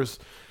ground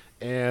first.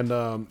 And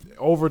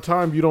over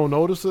time, you don't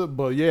notice it,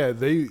 but yeah,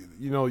 they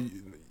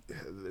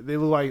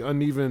look like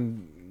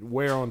uneven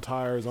wear on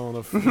tires on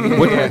a.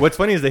 What's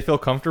funny is they feel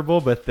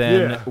comfortable, but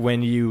then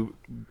when you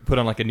put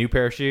on like a new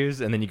pair of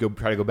shoes and then you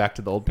try to go back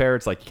to the old pair,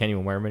 it's like you can't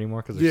even wear them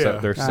anymore because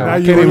they're so. Now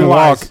you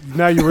realize.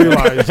 Now you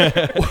realize.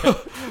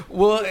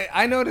 Well,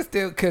 I noticed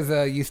it because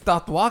you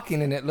stopped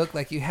walking and it looked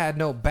like you had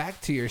no back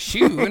to your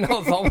shoe, and I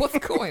was like, "What's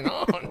going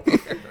on here?"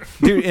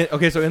 Dude,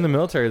 okay, so in the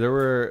military, there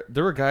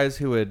were guys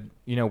who would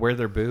wear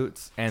their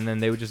boots and then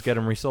they would just get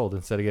them resold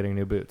instead of getting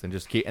new boots and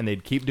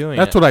they'd keep doing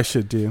That's what I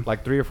should do.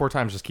 like 3 or 4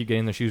 times, just keep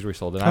getting their shoes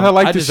resold. And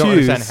I just don't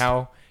understand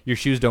how your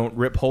shoes don't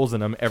rip holes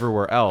in them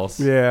everywhere else.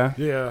 Yeah.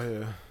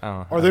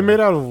 Are they made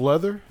out of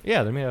leather?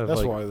 Yeah, they're made out of.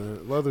 That's why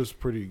leather's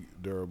pretty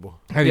durable.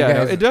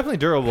 It's definitely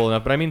durable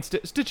enough. But I mean,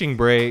 stitching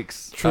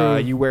breaks. True.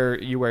 You wear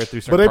it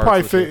through certain. But they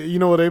parts probably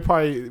they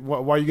probably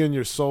while you're getting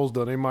your soles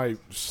done, they might.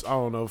 I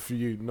don't know if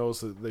you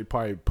notice that they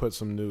probably put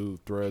some new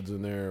threads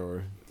in there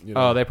or.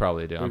 Oh, they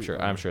probably do. I'm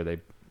sure they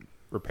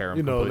repair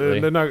them.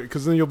 They're not,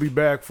 because then you'll be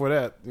back for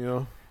that.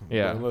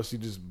 Yeah. Unless you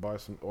just buy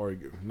some or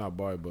not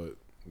buy, but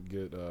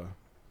get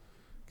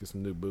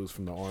some new boots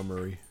from the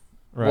armory.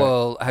 Right.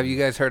 Well, have you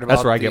guys heard about?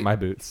 That's where I get my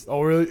boots.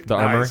 Oh, really? The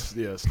armory.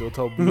 Yeah, steel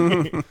toe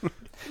boot.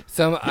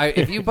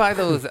 If you buy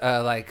those,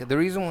 the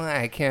reason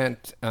why I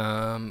can't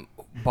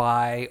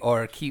buy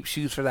or keep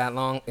shoes for that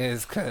long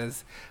is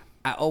because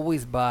I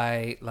always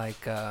buy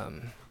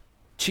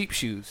cheap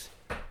shoes.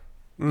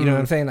 You know what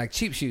I'm saying? Like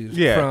cheap shoes.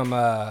 Yeah.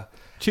 From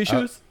cheap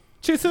shoes.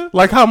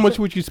 Like how much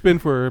would you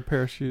spend for a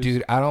pair of shoes?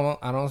 Dude, I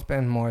don't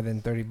spend more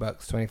than $30,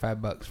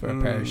 $25 for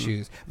a pair of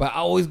shoes. But I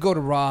always go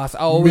to Ross. I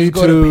always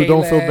go to Payless.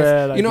 Don't feel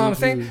bad. You know what I'm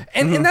saying?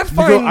 And that's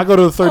fine. I go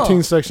to the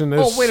 13 section.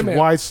 There's wait a minute.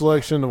 wide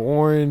selection of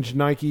orange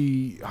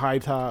Nike high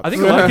tops. I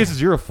think in a lot of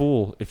cases you're a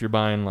fool if you're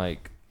buying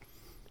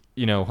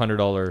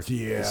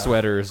 $100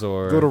 sweaters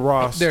or go to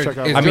Ross. Check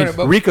out. I mean,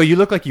 Rico, you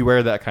look like you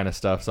wear that kind of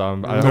stuff, so I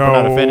hope I'm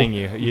not offending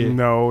you.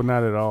 No,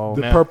 not at all.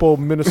 The purple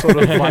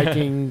Minnesota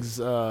Vikings.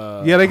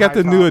 Yeah, they got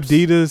the new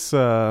Adidas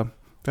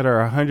that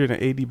are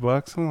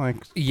 $180. I'm like,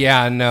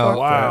 yeah, no.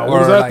 Wow, what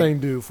does that thing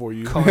do for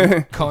you?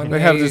 Kanye they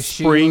have this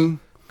spring.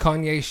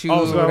 Kanye shoes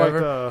or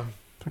whatever.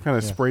 They're kind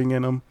of spring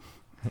in them.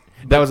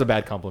 That was a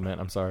bad compliment.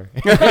 I'm sorry.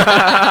 Wait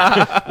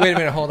a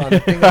minute. Hold on.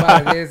 The thing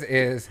about it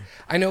is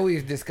I know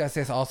we've discussed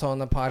this also on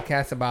the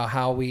podcast about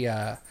how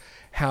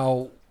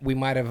we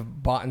might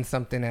have bought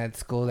something at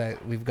school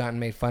that we've gotten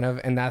made fun of,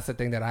 and that's the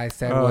thing that I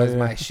said was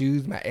my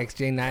shoes, my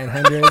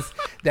XJ900s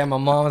that my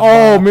mom's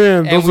bought,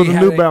 man, those are the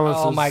New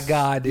Balances. Oh my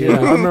god, dude!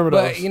 Yeah, I remember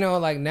those.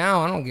 But now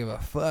I don't give a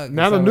fuck.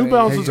 Now the New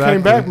Balances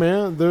came back,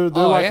 man. They're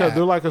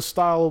they're like a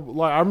style of,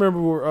 like I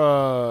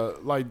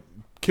remember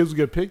kids would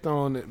get picked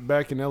on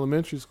back in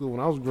elementary school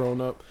when I was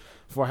growing up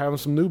for having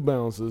some New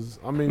Balances.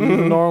 I mean,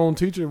 even our own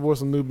teacher wore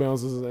some New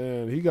Balances,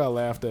 and he got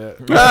laughed at.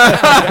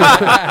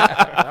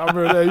 I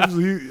remember that.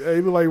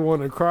 He looked like he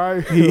wanted to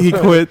cry. He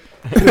quit.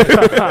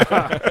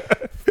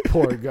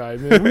 Poor guy,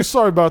 man. We're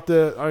sorry about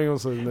that. I ain't gonna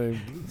say his name.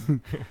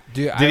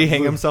 Dude, Did he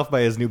hang himself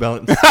by his New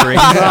Balance string?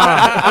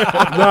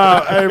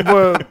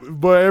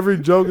 But every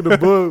joke in the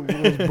book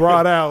was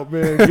brought out,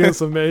 man,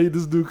 against him, man.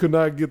 This dude could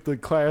not get the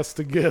class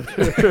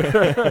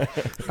together.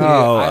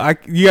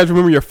 You guys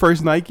remember your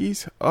first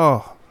Nikes?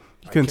 Oh,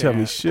 you couldn't tell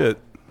me shit.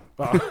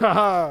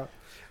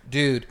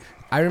 Dude,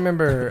 I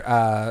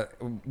remember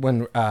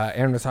when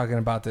Aaron was talking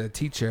about the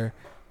teacher,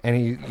 and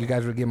you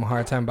guys were giving him a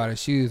hard time about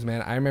his shoes,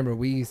 man. I remember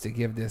we used to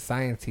give this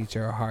science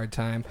teacher a hard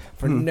time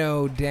for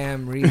no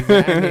damn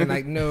reason. I mean,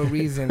 like, no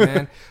reason,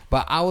 man.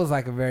 But I was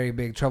like a very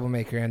big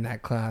troublemaker in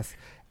that class.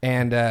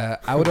 And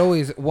I would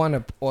always want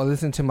to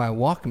listen to my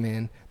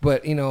Walkman.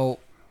 But, in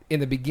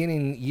the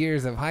beginning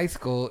years of high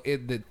school,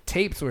 the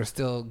tapes were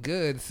still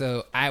good.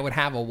 So I would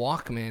have a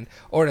Walkman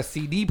or a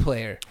CD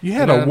player. You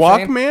had a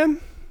Walkman?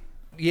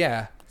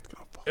 Yeah.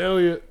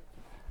 Elliot.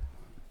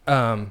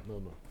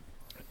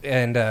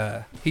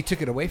 and he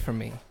took it away from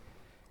me,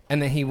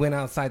 and then he went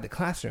outside the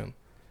classroom,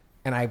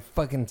 and I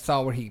fucking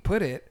saw where he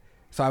put it.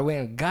 So I went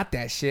and got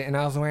that shit, and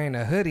I was wearing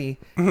a hoodie,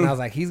 and I was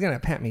like, he's going to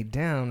pat me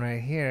down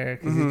right here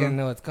because he's going to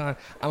know it's gone.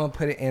 I'm going to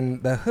put it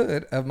in the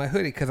hood of my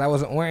hoodie because I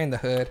wasn't wearing the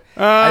hood.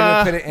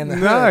 I didn't put it in the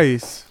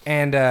hood.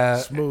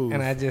 And, Smooth.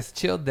 And I just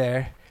chilled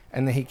there,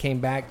 and then he came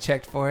back,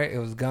 checked for it. It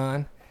was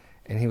gone.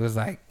 And he was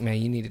like, man,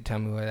 you need to tell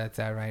me where that's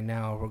at right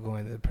now, or we're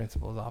going to the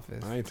principal's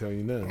office. I ain't telling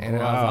you nothing. And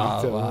I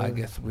was like, well, I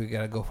guess we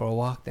got to go for a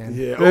walk then.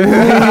 Yeah.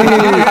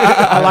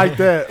 I like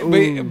that.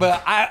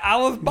 But I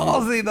was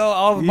ballsy, though.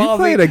 I was You ballsy.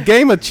 played a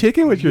game of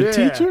chicken with your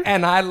teacher?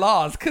 And I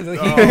lost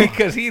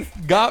because he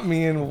got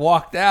me and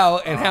walked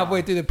out. And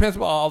halfway through the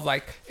principal, I was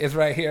like, it's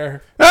right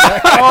here.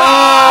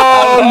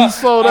 Oh, you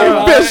sold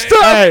out. Bitched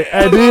up. Hey,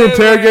 did he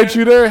interrogate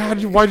you there?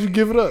 Why'd you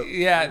give it up?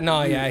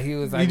 He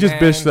was like, You just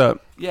bitched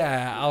up.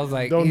 Yeah, I was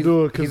like, Don't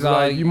do it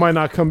because you might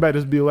not come back.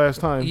 This will be the last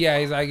time. Yeah,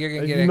 he's like, you're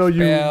going to get expelled.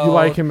 You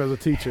like him as a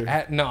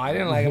teacher. No, I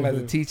didn't like him as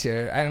a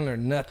teacher. I didn't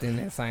learn nothing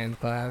in science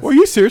class. Were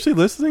you seriously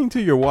listening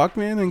to your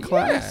Walkman in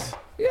class?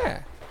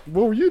 Yeah.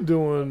 What were you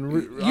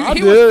doing? I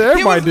he did. was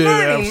Everybody did.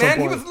 learning, at some man.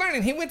 He point. was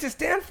learning. He went to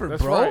Stanford,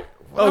 That's bro. right.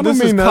 Oh, this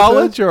is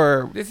college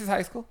or? This is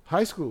high school.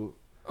 High school.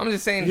 I'm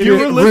just saying. You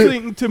were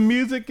listening to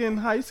music in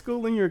high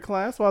school in your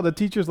class while the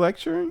teacher's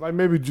lecturing? Like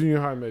maybe junior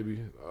high, maybe.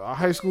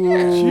 High school,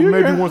 Junior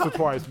maybe high. once or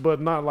twice, but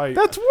not like.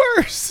 That's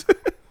worse.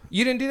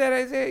 You didn't do that,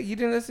 Isaiah? You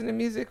didn't listen to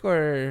music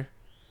or?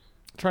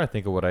 I'm trying to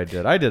think of what I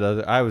did.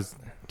 I was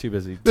too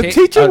busy. The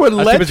teacher would I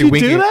was too let busy you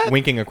winking, do that?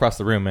 winking across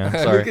the room, man.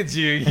 Look Sorry. at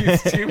you, you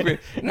stupid.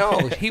 No,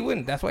 he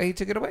wouldn't. That's why he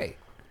took it away.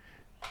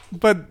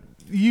 But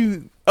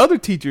other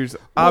teachers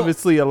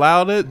obviously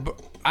allowed it.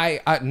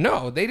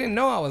 No, they didn't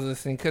know I was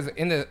listening because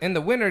in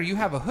the winter you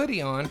have a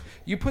hoodie on.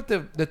 You put the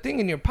thing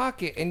in your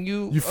pocket and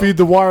you feed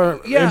the wire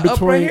in between.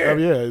 up right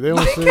here. They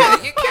don't see.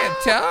 You can't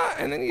tell.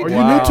 And then you Are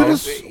you new to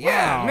this?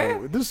 Yeah, Wow.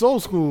 man. This is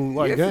old school,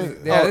 like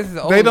This is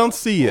old, they don't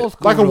see it. old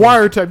school like a rules.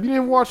 wiretap. You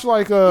didn't watch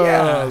like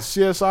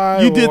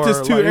CSI. You did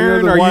this too, like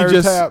Aaron, or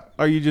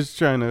are you just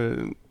trying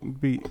to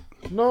be?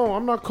 No,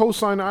 I'm not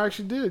co-signing. I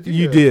actually did.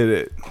 You Yeah. did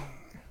it.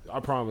 I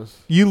promise.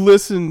 You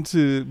listened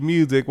to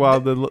music while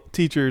the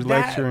teacher is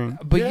lecturing.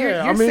 But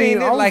Yeah, you're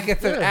saying it like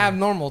it's an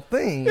abnormal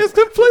thing. It's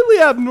completely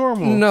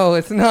abnormal. No,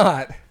 it's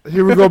not.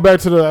 Here we go back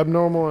to the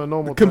abnormal and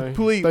normal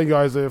Complete. thing. Thank you,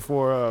 Isaiah,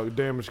 for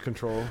damage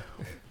control.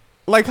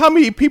 Like, how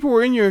many people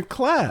were in your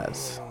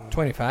class?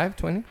 25,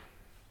 20?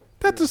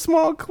 That's a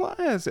small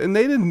class, and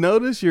they didn't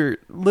notice you're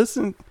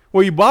listening.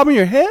 Were you bobbing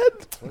your head?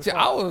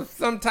 I was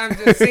sometimes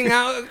just sing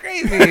out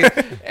crazy.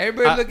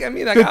 Everybody look at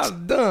me like I was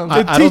dumb.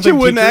 The teacher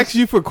wouldn't ask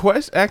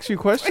you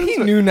questions. He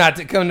knew not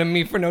to come to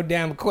me for no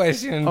damn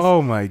questions.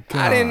 Oh my god!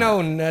 I didn't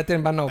know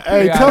nothing about no.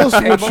 Hey, tell us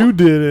what you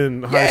did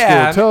in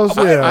high school. Tell us.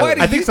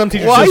 I think some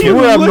teachers Why are just you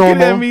we're looking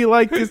abnormal. at me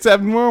like it's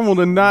abnormal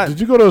to not? Did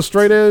you go to a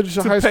straight edge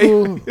high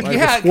school? Like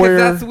Yeah, a square?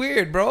 because that's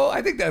weird, bro.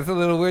 I think that's a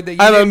little weird that you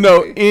I don't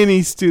didn't know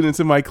any students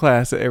in my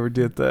class that ever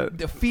did that.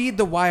 to feed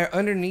the wire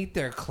underneath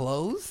their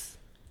clothes.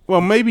 Well,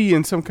 maybe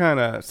in some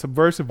kind of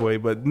subversive way,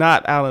 but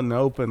not out in the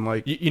open.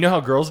 Like You know how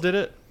girls did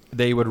it?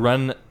 They would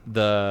run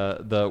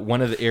the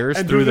one of the ears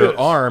And through do their this.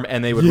 arm,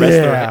 and they would rest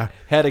their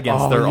head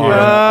against their arm.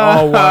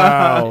 Oh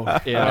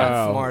wow! Yeah.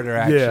 That's smarter,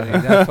 actually. Yeah.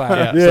 That's fine.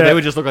 Yeah. Yeah. So they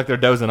would just look like they're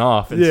dozing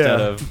off instead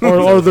of.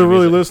 or they're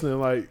really listening.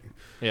 Like,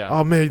 Yeah.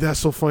 oh man, that's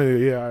so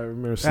funny. Yeah, I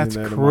remember seeing That's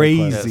that. crazy. In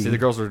my Yeah, class. see, the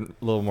girls were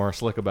a little more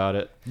slick about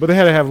it. But they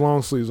had to have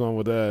long sleeves on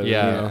with that.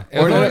 Yeah. you know. It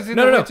was Or always in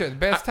no, the no, no. winter. The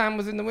best time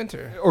was in the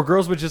winter. Or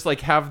girls would just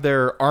like have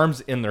their arms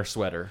in their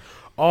sweater.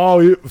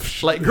 Oh,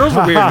 Like girls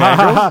are weird, man.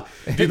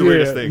 Girls do the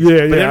weirdest things. Yeah, But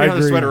yeah, they don't I have their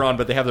agree. sweater on,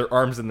 but they have their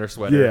arms in their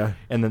sweater. Yeah.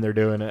 And then they're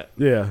doing it.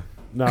 yeah.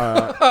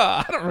 Nah,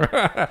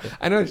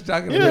 I know what you're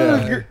talking Yeah,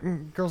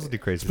 about. girls do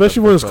crazy especially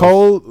stuff when it's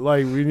themselves. cold.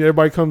 Like when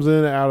everybody comes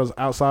in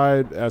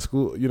outside at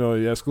school,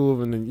 at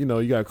school, and then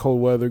you got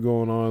cold weather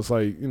going on. It's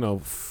like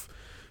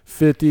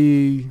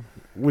 50.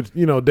 Which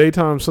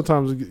daytime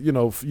sometimes you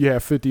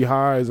have 50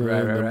 highs, and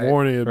Right, in the right,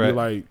 morning it'd be right.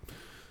 like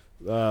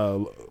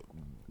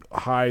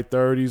high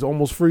 30s,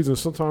 almost freezing.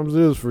 Sometimes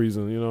it is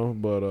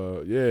freezing, But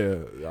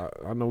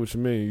I know what you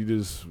mean.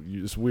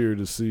 It's weird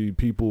to see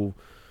people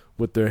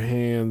with their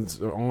hands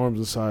or arms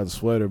inside the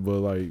sweater, but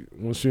like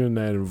once you're in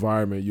that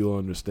environment, you'll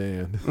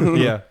understand.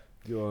 Yeah.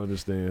 You'll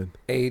understand.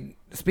 Hey,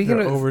 speaking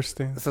of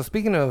overstand. so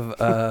speaking of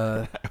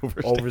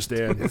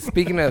Overstand.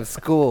 speaking of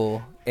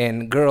school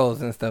and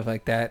girls and stuff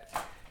like that,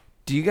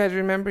 do you guys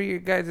remember your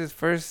guys'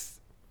 first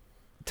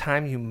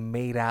time you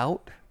made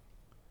out?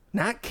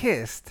 Not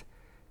kissed,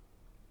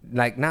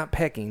 like not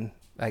pecking,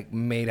 like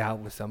made out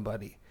with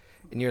somebody,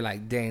 and you're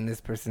like, dang,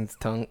 this person's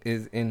tongue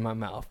is in my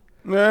mouth.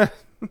 No,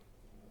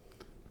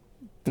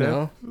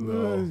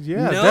 No.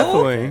 Yeah, No?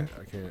 definitely.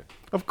 I can't.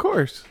 Of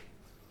course.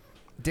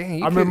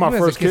 dang. I remember my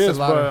first kiss,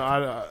 but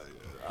of...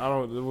 I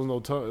don't. There was no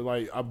tongue.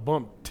 Like I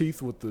bumped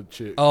teeth with the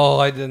chick. Oh,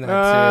 I did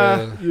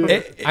that too.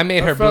 Yeah. I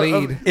made her felt-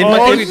 bleed. In my-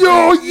 Oh, it-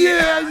 yo,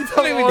 yeah. You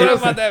Don't even talking know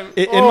about about that.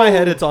 In my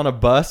head, it's on a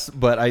bus,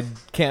 but I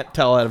can't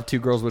tell out of two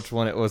girls which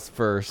one it was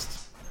first.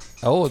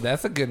 Oh,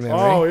 that's a good memory.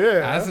 Oh, yeah.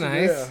 That's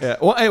nice. Yeah.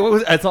 Well,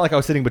 it's not like I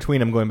was sitting between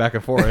them going back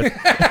and forth.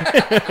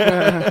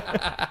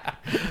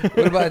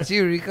 What about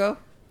you, Rico?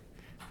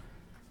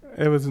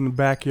 It was in the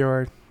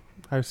backyard.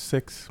 I was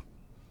 6.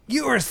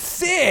 You were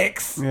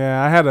 6?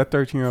 Yeah, I had a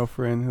 13-year-old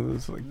friend who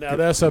was like... Now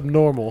that's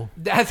abnormal.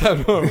 That's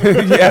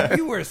abnormal. Yeah.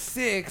 You were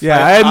 6.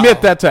 Yeah, I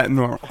admit that's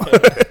abnormal.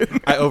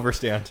 I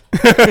overstand.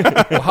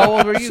 Well, how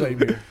old were you? Same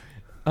here.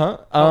 Huh?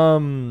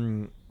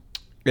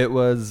 It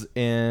was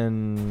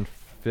in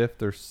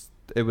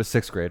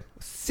 6th grade.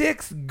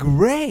 6th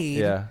grade?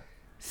 Yeah.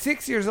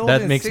 6 years old.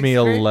 That in makes 6th me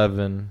grade?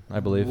 11,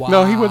 I believe. Wow.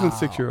 No, he wasn't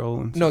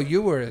 6-year-old. No,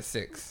 you were a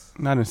 6.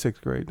 Not in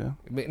 6th grade, though.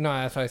 No,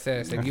 that's what I said.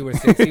 I said you were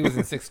 6. He was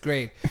in 6th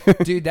grade.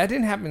 Dude, that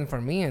didn't happen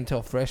for me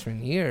until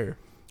freshman year.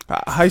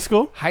 High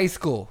school? High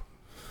school.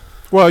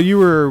 Well, you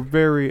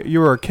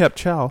were a kept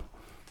child.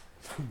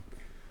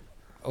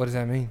 What does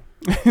that mean?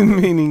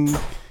 Meaning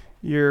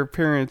your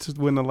parents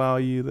wouldn't allow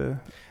you to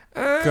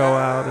go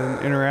out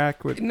and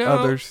interact with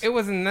others. It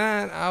wasn't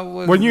that. I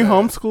was. Were you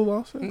homeschooled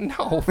also?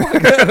 No.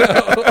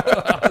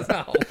 I was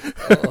not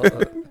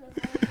homeschooled.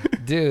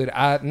 Dude,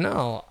 I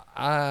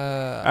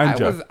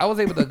was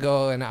able to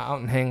go and out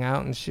and hang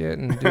out and shit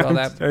and do all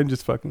that. I'm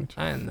just fucking with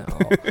you. I know.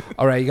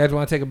 All right, you guys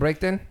want to take a break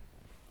then?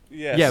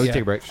 Yes. Yeah, we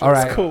take a break. All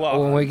right. Cool off.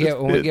 When we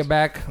get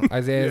back,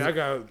 Isaiah. Yeah, I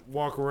gotta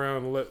walk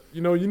around and let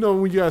you know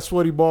when you got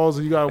sweaty balls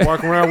and you gotta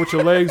walk around with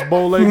your legs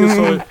bow-legged.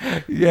 So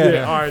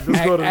yeah. All right,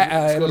 let's go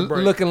to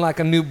break. Looking like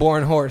a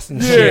newborn horse and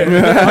Yeah, shit.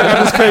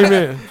 I just came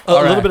in. A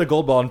little bit of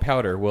Gold Bond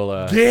powder will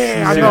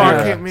Yeah, I know.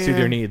 I can't, man. soothe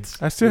your needs.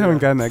 I still haven't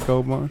gotten that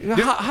gold bond.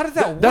 How does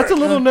that work? That's a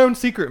little known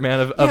secret, man,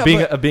 of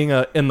Yeah, being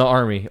in the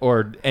army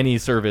or any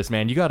service,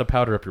 man. You got to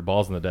powder up your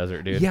balls in the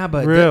desert, dude. Yeah,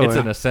 but Really? It's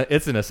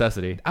a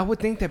necessity. I would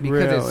think that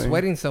because it's Really?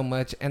 sweating so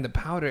much and the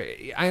powder.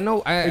 I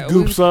know. It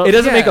goops up. It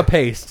doesn't Yeah. make a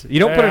paste. You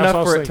don't put Yeah, that's enough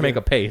what I for was it to make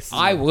a thinking. paste.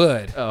 I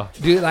would. Oh.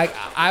 Dude, like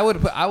I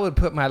would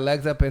put my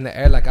legs up in the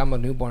air like I'm a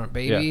newborn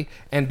baby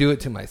and do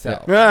it to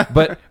myself.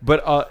 but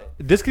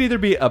this could either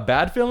be a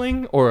bad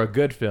feeling or a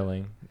good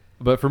feeling.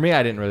 But for me,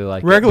 I didn't really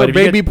like Regular it.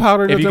 But if you baby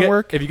powder doesn't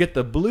work? If you get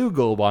the blue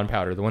Gold Bond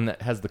powder, the one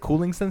that has the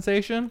cooling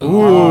sensation.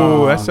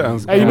 Ooh, that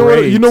sounds Hey,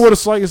 great. you know what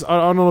it's like? I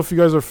don't know if you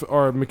guys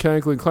are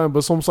mechanically inclined, but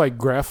it's almost like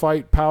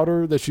graphite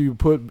powder that you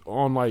put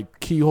on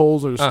like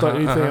keyholes or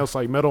anything else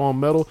like metal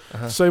on metal.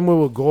 Same way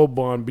with Gold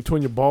Bond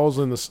between your balls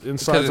and the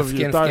insides of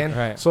your thigh,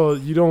 Right. so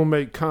you don't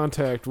make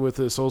contact with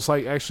it. So it's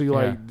like actually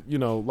like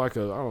like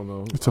a I don't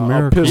know, It's a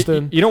miracle.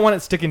 piston. You don't want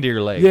it sticking to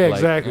your leg. Yeah, like,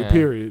 exactly.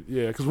 Period.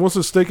 Yeah, because once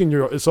it's sticking,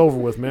 it's over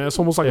with, man. It's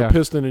almost like a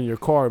piston in your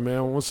car,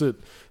 man. Once it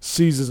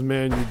seizes,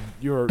 man,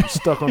 you're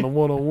stuck on the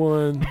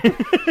 101,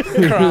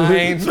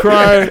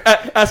 Crying.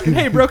 Asking,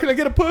 hey, bro, can I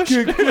get a push?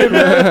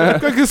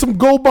 Gotta get some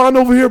Gold Bond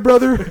over here,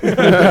 brother.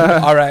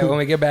 All right, when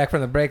we get back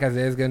from the break,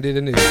 Isaiah's gonna do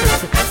the news.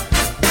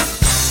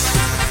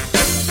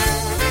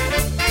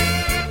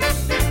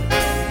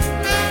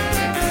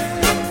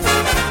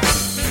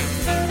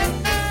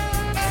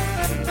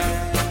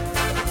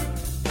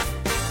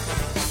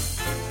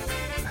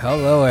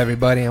 Hello,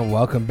 everybody, and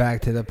welcome back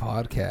to the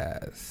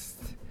podcast.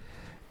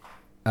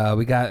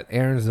 We got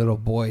Aaron's little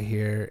boy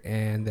here,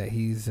 and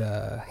he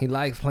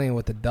likes playing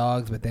with the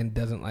dogs, but then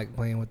doesn't like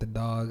playing with the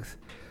dogs.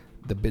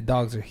 The big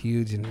dogs are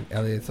huge, and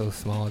Elliot's so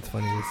small. It's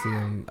funny to see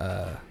him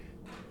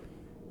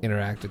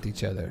interact with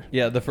each other.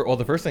 Yeah, the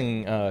first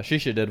thing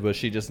Shisha did was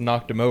she just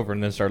knocked him over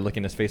and then started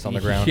licking his face on the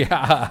ground.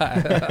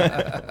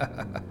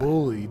 Yeah.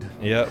 Bullied.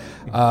 Yep.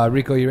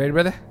 Rico, you ready,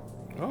 brother?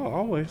 Oh,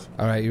 always.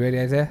 All right, you ready,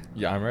 Isaiah?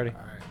 Yeah, I'm ready.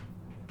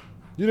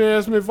 You didn't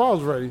ask me if I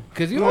was ready.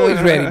 Because you're always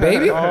ready,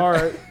 baby. All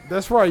right.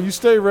 That's right. You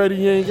stay ready.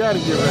 You ain't got to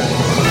get ready.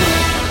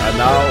 And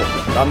now,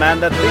 the man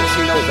that thinks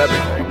he knows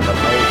everything, but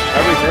knows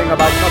everything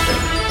about nothing.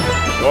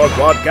 Your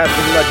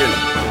broadcasting legend,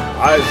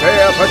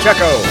 Isaiah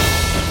Pacheco.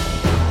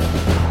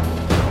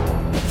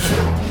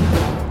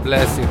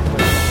 Bless you.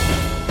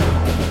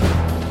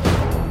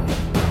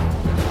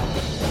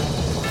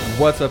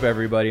 What's up,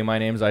 everybody? My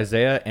name's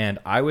Isaiah, and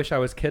I wish I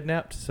was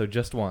kidnapped, so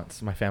just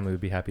once my family would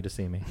be happy to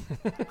see me.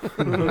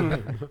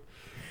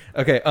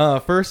 Okay,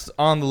 first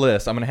on the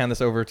list, I'm going to hand this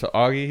over to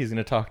Augie. He's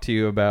going to talk to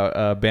you about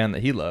a band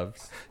that he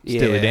loves,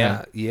 Steely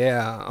Dan.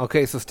 Yeah.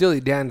 Okay, so Steely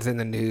Dan's in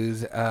the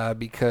news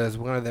because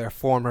one of their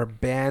former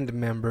band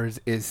members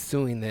is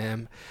suing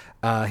them.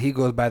 He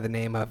goes by the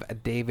name of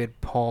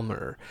David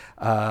Palmer.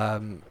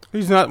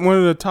 He's not one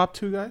of the top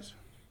 2 guys?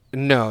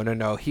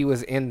 No. He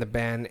was in the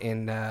band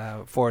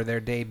for their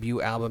debut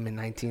album in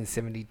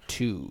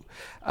 1972.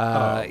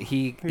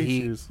 He's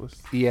useless.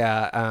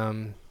 Yeah.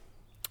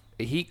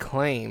 He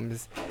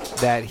claims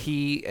that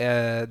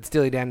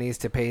Steely Dan needs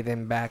to pay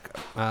them back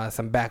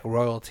some back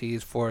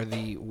royalties for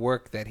the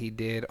work that he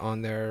did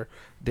on their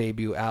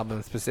debut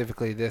album,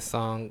 specifically this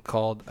song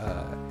called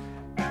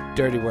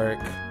Dirty Work.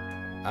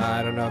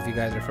 I don't know if you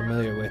guys are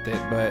familiar with it,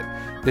 but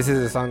this is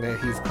a song that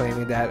he's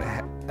claiming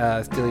that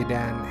Steely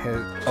Dan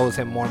owes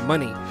him more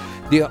money.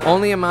 The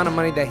only amount of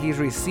money that he's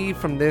received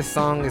from this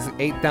song is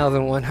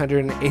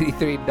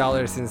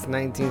 $8,183 since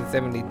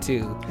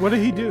 1972. What did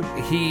he do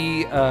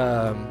He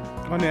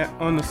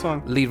on the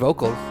song? lead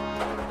vocals.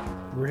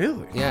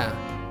 Really? Yeah.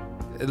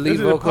 Lead Is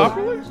it vocals.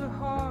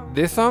 popular?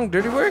 This song,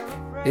 Dirty Work?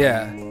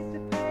 Yeah.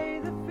 I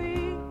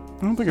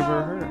don't think I've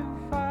ever heard it.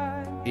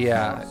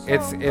 Yeah,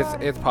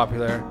 it's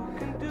popular.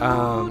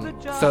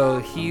 So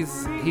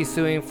he's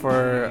suing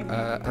for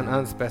an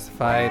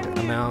unspecified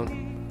amount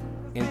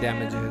in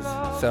damages.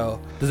 So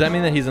does that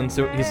mean that he's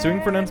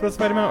suing for an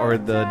unspecified amount, or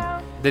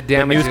the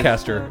damages,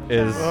 newscaster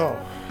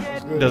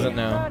doesn't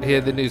know? Yeah,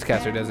 the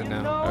newscaster doesn't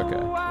know. Okay.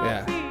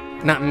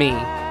 Yeah, not me.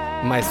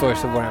 My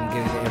source of where I'm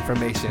getting the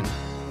information.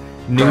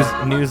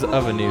 News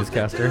of a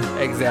newscaster.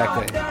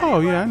 Exactly.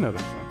 Oh yeah, I know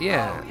that.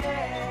 Yeah.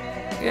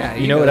 Yeah.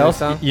 You know what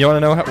else? You want to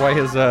know why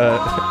his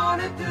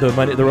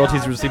the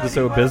royalties received is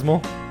so abysmal?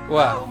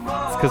 What?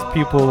 It's because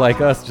people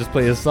like us just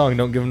play his song,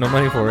 don't give him no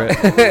money for it.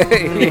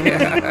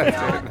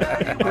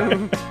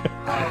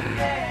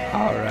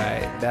 All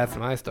right, that's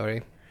my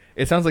story.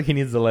 It sounds like he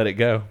needs to let it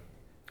go.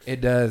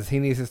 It does. He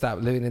needs to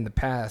stop living in the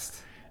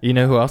past. You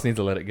know who else needs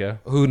to let it go?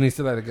 Who needs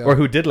to let it go? Or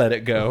who did let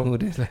it go? Who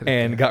did let it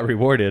and go? Got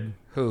rewarded?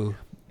 Who?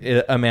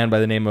 A man by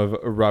the name of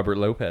Robert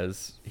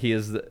Lopez. He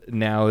is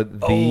now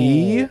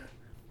the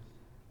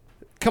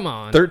come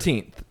on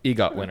 13th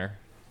EGOT winner.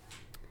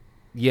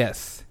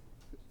 Yes.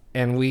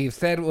 And we've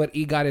said what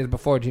EGOT is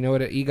before. Do you know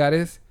what an EGOT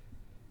is?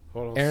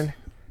 Hold on. Aaron?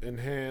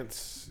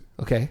 Enhance.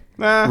 Okay.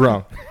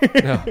 Wrong.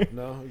 No.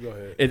 No, go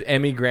ahead. It's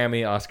Emmy,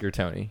 Grammy, Oscar,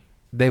 Tony.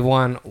 They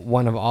won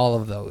one of all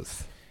of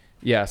those.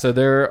 Yeah, so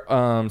there.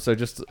 So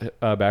just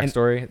a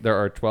backstory. There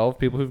are 12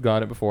 people who've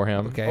got it before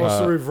him. Okay. Oh, it's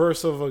the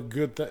reverse of a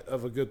good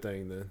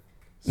thing then.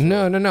 So.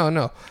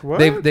 No.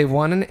 What? They've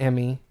won an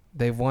Emmy.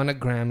 They've won a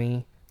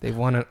Grammy. They've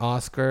won an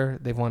Oscar.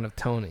 They've won a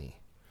Tony.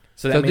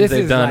 So that means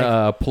they've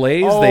done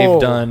plays, they've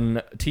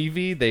done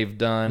TV, they've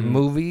done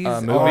movies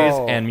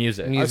and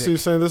music. I see you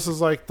saying this is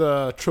like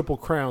the Triple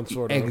Crown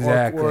sort of.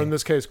 Exactly. Or in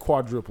this case,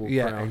 quadruple crown.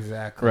 Yeah,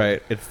 exactly.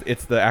 Right.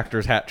 It's the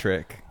actor's hat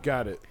trick.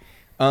 Got it.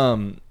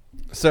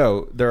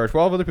 So there are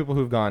 12 other people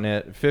who've gotten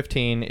it.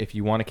 15 if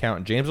you want to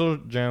count James Earl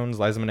Jones,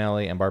 Liza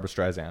Minnelli, and Barbra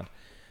Streisand.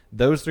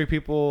 Those 3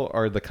 people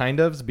are the kind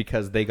ofs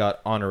because they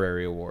got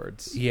honorary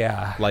awards.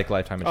 Yeah. Like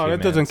Lifetime Achievement. Oh,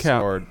 that doesn't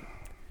count. Or,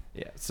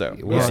 yeah, so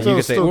Well, yeah, still- you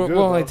could say still We're good,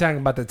 only though. talking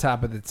about the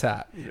top of the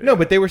top. no,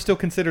 but they were still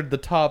considered the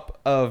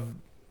top of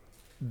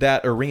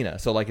that arena.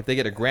 So like if they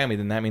get a Grammy,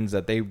 then that means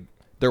that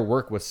their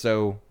work was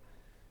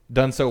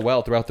done so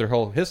well throughout their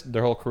whole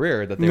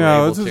career that they were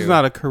able to. This is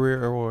not a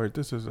career award.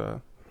 This is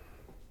a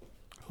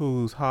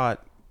who's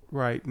hot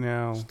right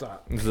now.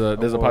 Stop.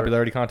 There's a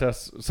popularity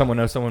contest. Someone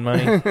knows someone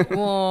money.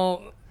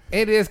 Well,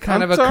 it is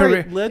kind I'm of a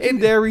sorry, career.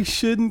 legendary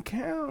shouldn't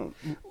count.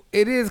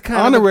 It is kind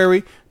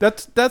Honorary.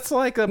 That's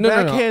like a No.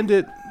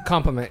 backhanded.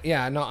 compliment.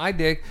 Yeah, no, I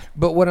dig.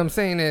 But what I'm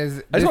saying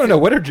is, I just want to know,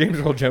 what did James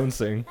Earl Jones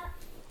sing?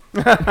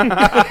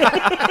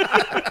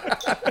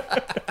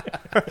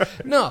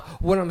 No,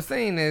 what I'm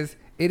saying is,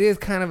 it is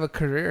kind of a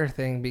career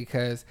thing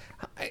because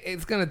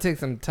it's going to take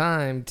some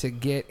time to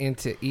get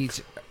into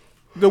each.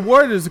 The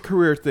word is a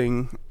career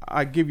thing.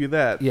 I give you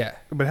that. Yeah.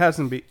 But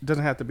it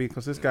doesn't have to be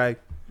because this guy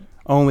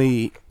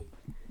only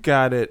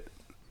got it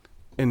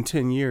in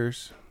 10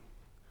 years.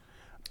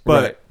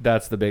 But right.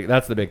 That's the big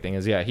thing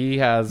is he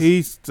got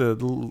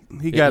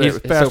it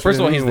faster. So first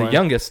of all, than he's anyone. the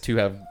youngest to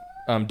have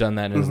done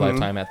that in his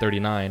lifetime at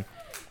 39,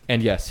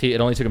 and yes, it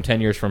only took him 10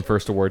 years from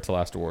first award to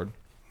last award.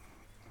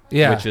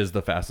 Yeah, which is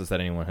the fastest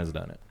that anyone has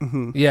done it.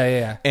 Mm-hmm.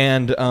 Yeah.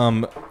 And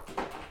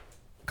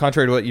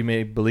contrary to what you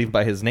may believe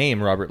by his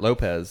name, Robert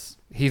Lopez,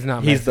 he's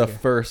not. He's Mexican. the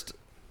first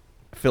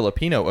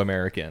Filipino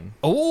American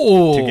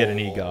to get an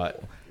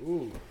EGOT.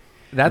 Ooh.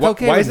 That's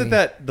okay. Why with is it me.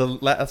 that the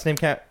last name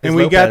is And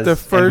we Lopez, got the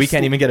and we first-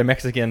 can't even get a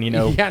Mexican,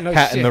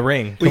 hat in the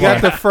ring? We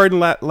got the first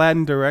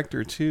Latin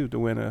director too to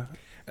win a.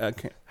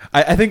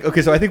 I think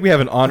okay. So I think we have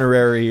an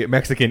honorary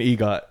Mexican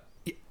EGOT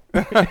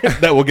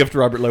that we'll give to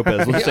Robert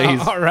Lopez. We'll say he's,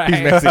 all right.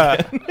 he's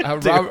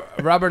Mexican.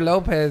 Robert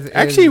Lopez.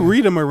 Actually,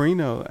 Rita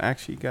Moreno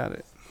actually got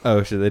it.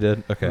 Oh shit, they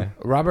did. Okay.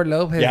 Robert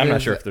Lopez. Yeah, I'm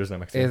not sure if there's no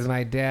Mexican. Is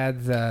my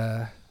dad's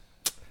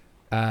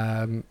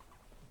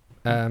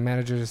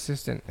manager's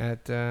assistant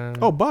at.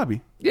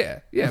 Bobby. Yeah,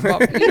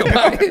 Bobby. You know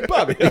Bobby.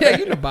 Bobby. Yeah,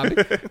 you know Bobby.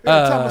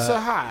 Tell me so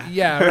high.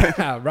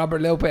 Yeah,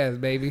 Robert Lopez,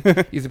 baby.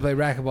 Used to play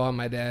racquetball with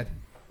my dad.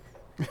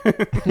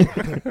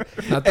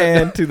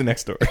 And to the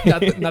next story.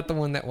 not the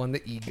one that won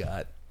the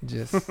EGOT.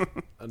 Just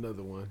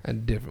Another one. a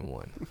different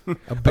one.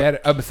 A better.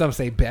 Some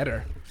say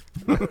better.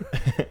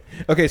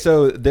 Okay,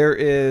 so there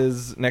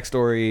is next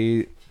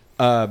story.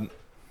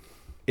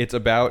 It's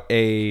about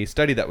a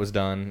study that was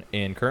done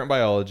in current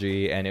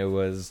biology, and it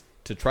was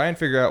to try and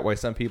figure out why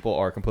some people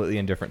are completely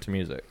indifferent to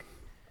music.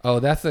 Oh,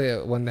 that's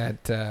the one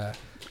that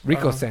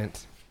Rico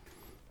sent.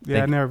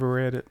 Yeah, I never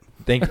read it.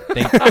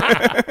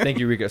 Thank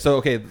you, Rico. So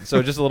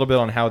so just a little bit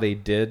on how they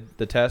did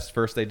the test.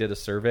 First, they did a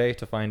survey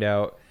to find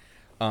out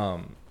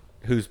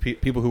who's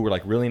people who were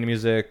like really into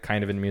music,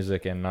 kind of into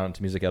music, and not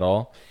into music at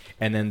all.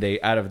 And then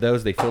out of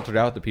those, they filtered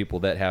out the people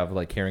that have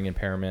like hearing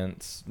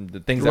impairments, the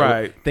things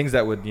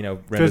that would render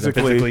them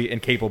physically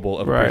incapable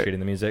of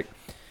appreciating the music.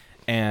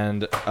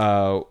 And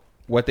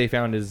what they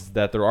found is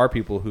that there are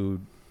people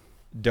who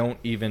don't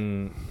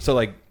even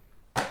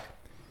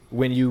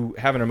when you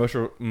have an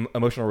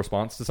emotional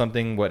response to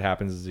something, what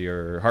happens is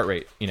your heart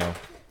rate,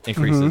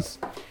 increases.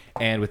 Mm-hmm.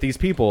 And with these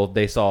people,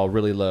 they saw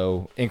really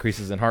low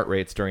increases in heart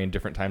rates during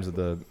different times of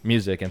the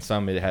music, and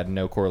some it had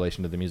no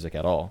correlation to the music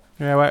at all.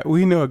 Yeah,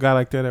 we know a guy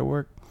like that at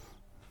work.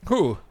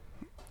 Who?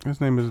 His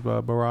name is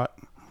Barat.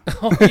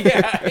 Oh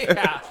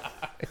yeah.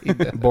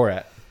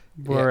 Borat.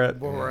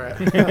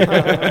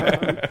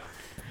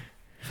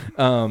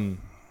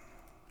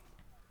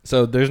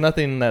 So there's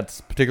nothing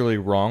that's particularly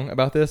wrong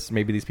about this.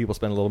 Maybe these people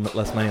spend a little bit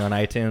less money on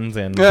iTunes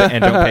and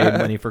don't pay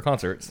money for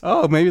concerts.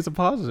 Oh, maybe it's a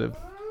positive.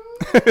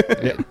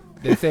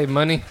 They save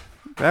money.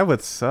 That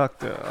would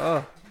suck.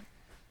 Oh.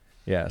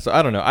 Yeah, so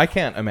I don't know. I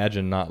can't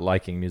imagine not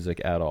liking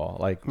music at all.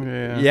 Like,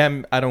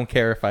 I don't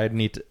care if I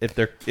need to, if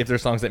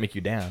there's songs that make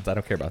you dance. I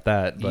don't care about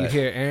that. But. You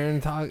hear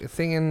Aaron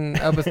singing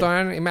Up a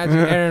Storm? Imagine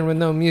Aaron with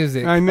no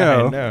music. I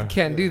know.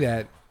 Can't do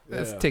that.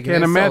 That's taking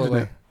Can't his soul imagine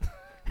away.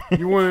 it.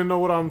 You want to know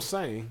what I'm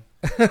saying?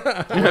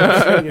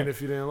 I'm singing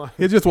if you didn't like it.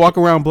 He'll just walk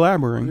around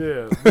blabbering.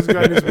 Yeah, this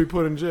guy needs to be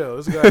put in jail.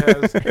 This guy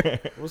has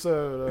what's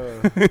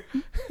that?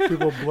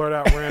 People blurt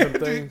out random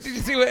things. Did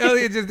you see what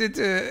Elliot just did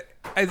to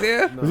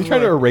Isaiah? No, was he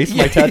trying to erase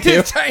my tattoo?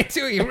 He's trying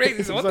to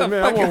erase it. What the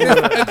fuck is this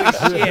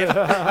ugly shit?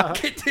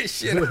 Get this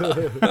shit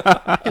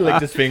up. He licked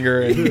his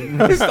finger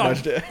and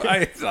smashed it.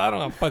 I don't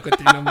want to fuck with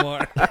you no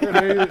more.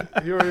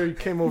 He already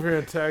came over here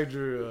and tagged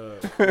your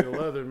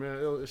leather, man.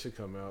 It should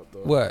come out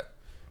though. What?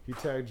 He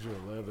tagged your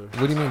leather.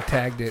 What do you mean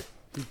tagged it?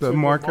 The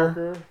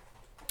marker?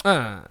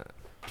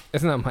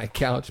 It's not my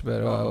couch,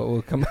 but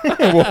we'll come.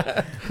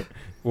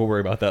 We'll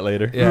worry about that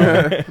later.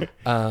 Yeah.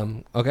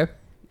 Okay.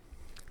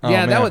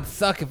 Yeah, that would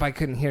suck if I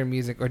couldn't hear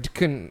music or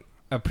couldn't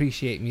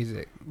appreciate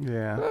music.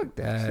 Yeah. Fuck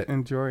that.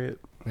 Enjoy it.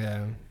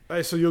 Yeah.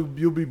 Hey, so you'll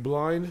be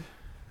blind?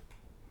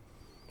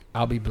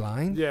 I'll be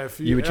blind? Yeah.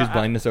 If you would choose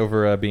blindness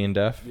over being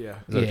deaf? Yeah. Is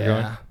that what you're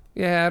going?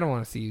 Yeah, I don't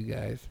want to see you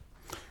guys.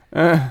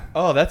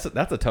 That's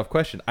a tough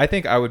question. I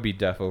think I would be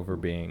deaf over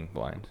being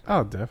blind.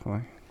 Oh,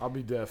 definitely. I'll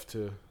be deaf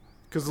too,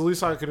 because at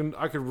least I could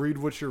read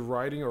what you're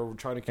writing or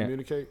trying to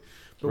communicate.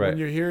 But when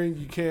you're hearing,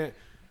 you can't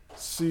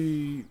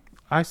see.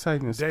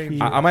 Eyesight is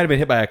key. I might have been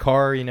hit by a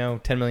car,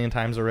 10 million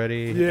times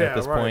already at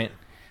this point.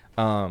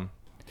 And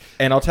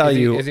I'll tell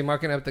you, is he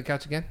marking up the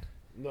couch again?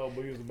 No,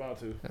 but he was about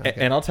to. Okay.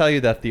 And I'll tell you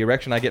that the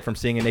erection I get from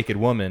seeing a naked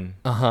woman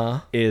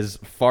is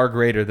far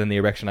greater than the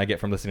erection I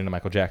get from listening to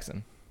Michael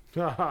Jackson.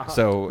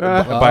 So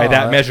by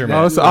that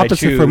measurement, it's the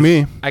opposite for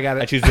me.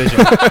 I choose vision.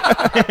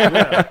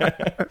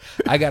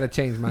 I gotta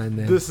change mine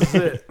then. This is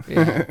it.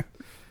 Yeah.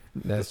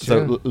 That's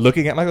true. So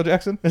looking at Michael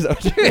Jackson, is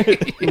that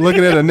what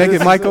looking at a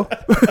naked Michael?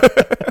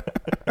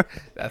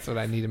 That's what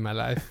I need in my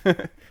life.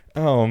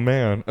 Oh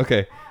man.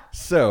 Okay.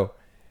 So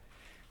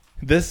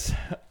this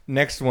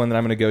next one that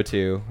I'm going to go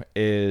to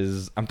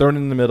is I'm throwing it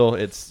in the middle.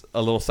 It's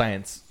a little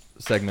science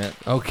segment.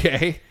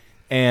 Okay.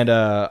 And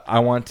I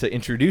want to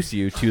introduce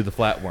you to the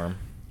flatworm.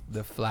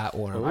 The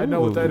flatworm. I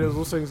know what that is.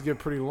 Those things get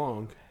pretty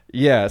long.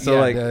 Yeah,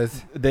 so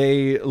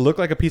they look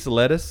like a piece of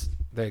lettuce.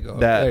 There you go.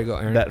 There you go,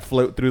 Aaron. That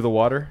float through the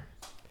water.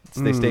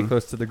 So they stay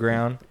close to the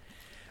ground.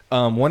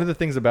 One of the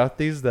things about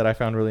these that I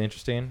found really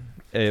interesting,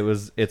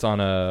 it's on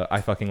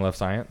I Fucking Love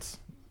Science.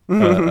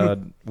 A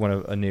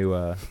new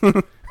a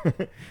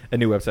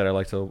new website I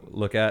like to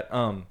look at.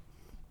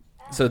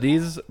 So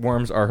these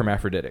worms are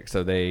hermaphroditic,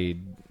 so they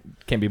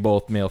can be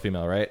both male,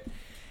 female, right?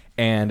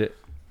 And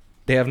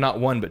they have not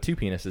one but two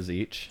penises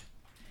each.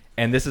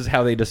 And this is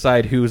how they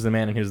decide who's the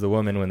man and who's the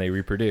woman when they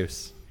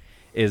reproduce.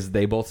 Is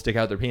they both stick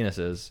out their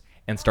penises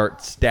and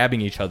start stabbing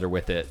each other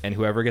with it, and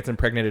whoever gets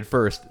impregnated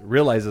first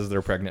realizes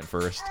they're pregnant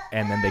first,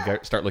 and then they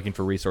start looking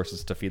for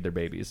resources to feed their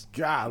babies.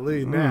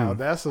 Golly, now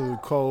that's a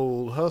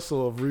cold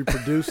hustle of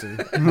reproducing,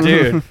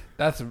 dude.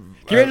 That's. Can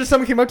you imagine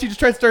someone came up to you,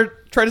 just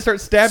try to start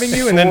stabbing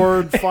you, and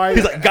then fight.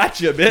 He's like,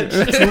 "Gotcha, bitch."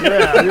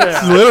 yeah.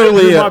 It's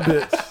literally my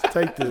bitch.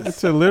 Take this.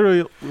 It's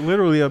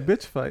literally a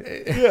bitch fight.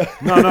 Yeah.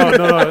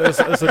 No.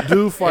 It's a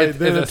dude fight.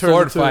 Then it turns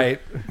sword into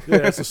fight.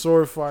 Yeah, it's a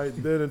sword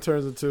fight. Then it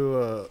turns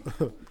into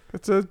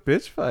It's a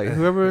bitch fight.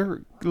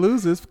 Whoever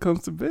loses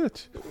becomes the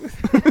bitch.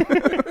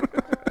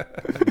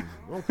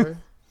 Okay.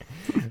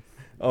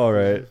 All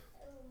right.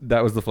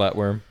 That was the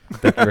flatworm.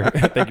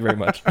 Thank you very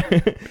much.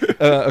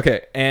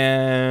 Okay,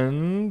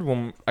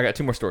 and I got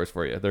two more stories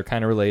for you. They're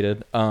kind of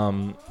related.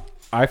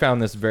 I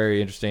found this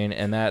very interesting,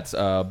 and that's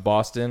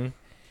Boston.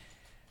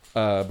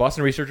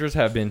 Boston researchers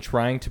have been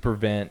trying to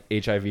prevent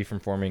HIV from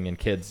forming in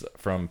kids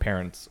from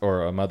parents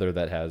or a mother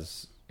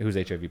who's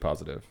HIV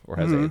positive or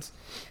has AIDS.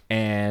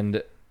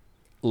 And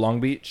Long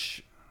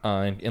Beach,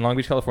 in Long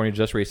Beach, California,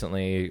 just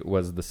recently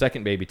was the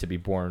second baby to be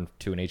born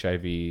to an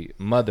HIV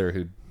mother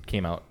who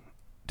came out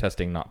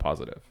testing not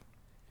positive.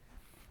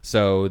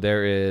 So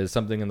there is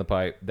something in the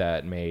pipe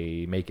that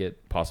may make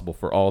it possible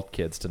for all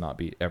kids to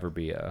not ever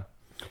be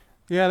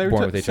they born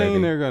were with saying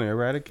HIV. They're going to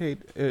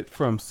eradicate it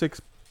from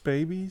 6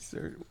 babies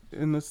or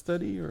in the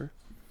study, or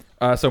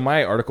so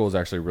my article is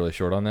actually really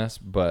short on this,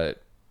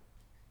 but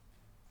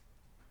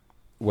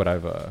what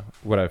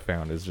I've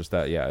found is just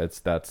that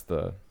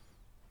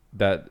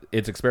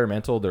it's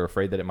experimental. They're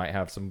afraid that it might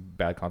have some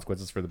bad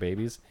consequences for the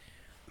babies,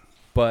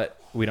 but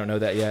we don't know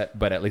that yet.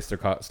 But at least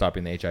they're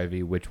stopping the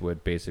HIV, which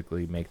would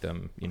basically make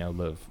them,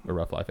 live a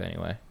rough life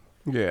anyway.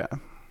 Yeah.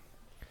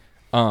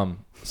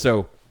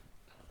 So,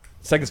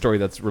 second story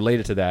that's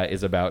related to that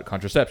is about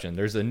contraception.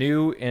 There's a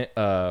new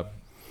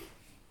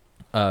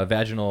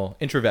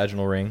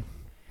intravaginal ring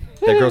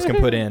that girls can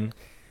put in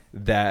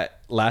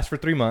that lasts for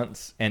 3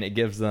 months, and it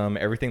gives them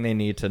everything they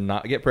need to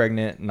not get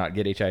pregnant, not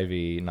get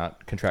HIV,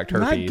 not contract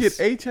herpes.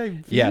 Not get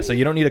HIV? Yeah, so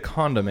you don't need a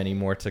condom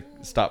anymore to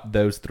stop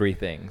those 3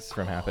 things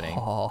from happening.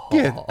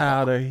 Get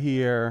out of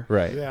here.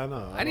 Right. Yeah, I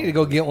know. I need to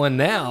go get one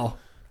now.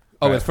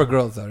 Oh, Right. It's for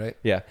girls, though, right?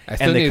 Yeah. I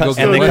still need to go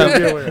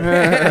get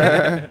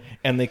one.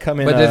 And they come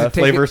in But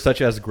flavors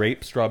such as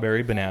grape,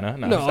 strawberry, banana.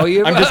 No,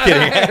 I'm just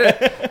kidding.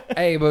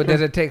 Hey, but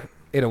does it take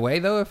it away,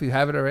 though, if you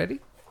have it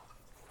already?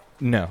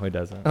 No, it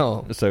doesn't.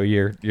 Oh. So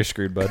you're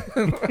screwed, bud.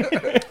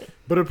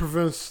 But it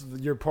prevents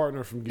your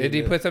partner from getting Did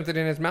he it. put something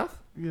in his mouth?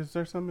 Is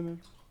there something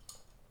in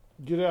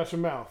Get it out your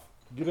mouth.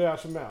 Get it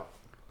out your mouth.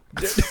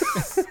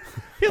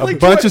 A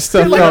bunch of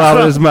stuff fell out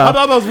of his I mouth.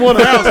 thought that was one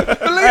house.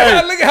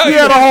 Look how He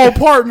had a whole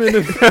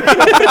apartment.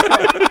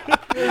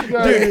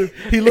 Dude,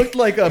 he looked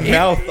like a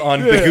mouth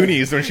on the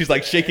Goonies when she's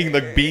like shaking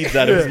the beads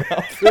out of his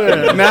mouth.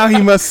 Yeah. Now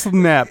he must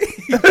snap.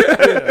 he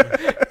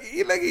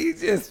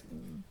just...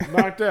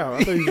 Knocked out.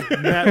 I thought he was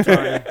nap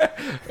time.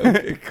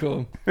 Okay,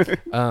 cool.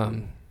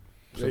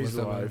 Jay's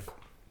life.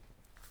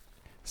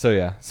 So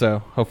yeah,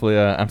 hopefully,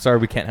 I'm sorry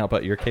we can't help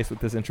out your case with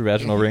this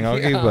intravaginal ring,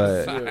 Augie, Yeah,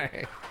 but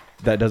sorry.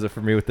 that does it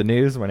for me with the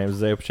news. My name is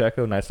Isaiah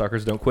Pacheco. Night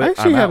Stalkers don't I quit.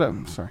 actually I'm had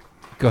out. sorry.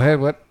 Go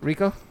ahead. What,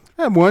 Rico?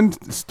 I have one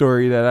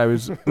story that I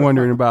was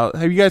wondering about.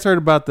 Have you guys heard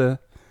about the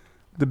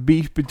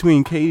beef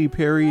between Katy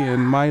Perry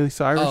and Miley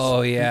Cyrus?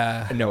 Oh,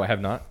 yeah. No, I have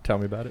not. Tell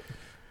me about it.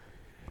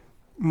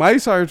 Miley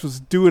Cyrus was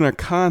doing a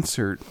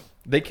concert.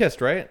 They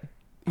kissed, right?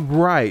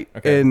 Right.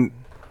 Okay. And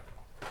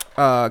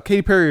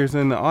Katy Perry is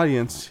in the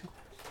audience.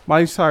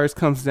 Miley Cyrus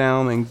comes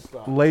down and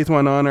lays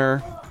one on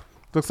her.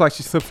 Looks like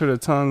she slips her the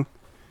tongue.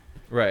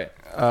 Right.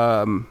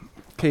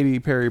 Katy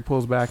Perry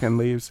pulls back and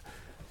leaves.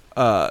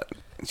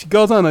 She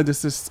goes on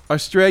this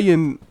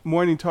Australian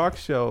morning talk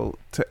show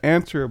to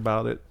answer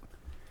about it.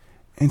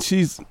 And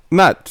she's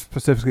not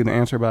specifically to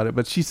answer about it,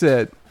 but she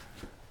said,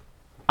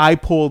 I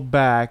pulled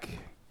back.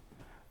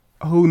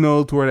 Who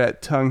knows where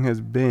that tongue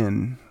has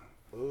been?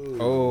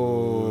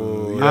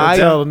 Oh.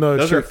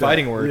 Those are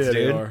fighting words, yeah,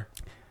 dude. They are.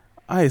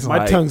 I was My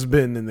like, tongue's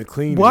been in the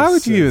cleanest. why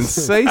would you even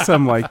since. say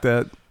something like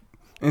that?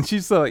 And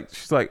she's like,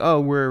 oh,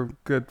 we're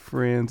good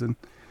friends. And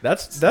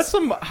That's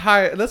some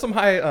high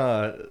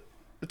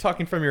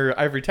talking from your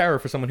ivory tower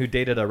for someone who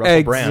dated a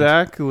Russell Brand.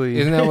 exactly.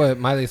 Isn't that what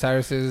Miley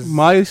Cyrus is?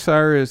 Miley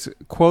Cyrus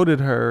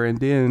quoted her and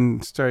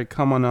then started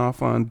coming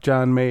off on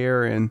John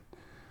Mayer and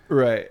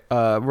Right.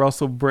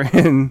 Russell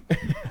Brand.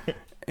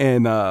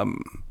 And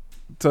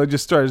so it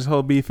just started this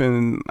whole beef.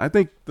 And I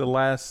think the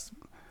last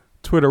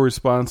Twitter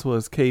response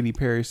was Katy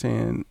Perry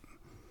saying,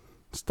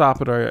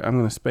 stop it or I'm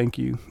going to spank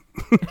you.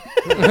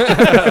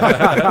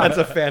 That's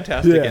a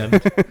fantastic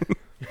end.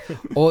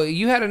 Well,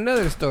 you had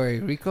another story,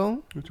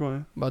 Rico, Which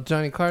one? about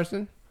Johnny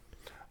Carson.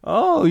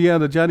 Oh, yeah,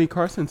 the Johnny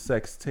Carson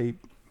sex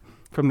tape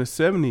from the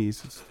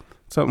 70s.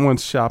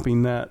 Someone's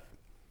shopping that.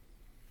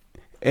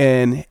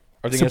 And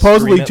Are they gonna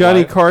supposedly stream it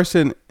Johnny live?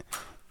 Carson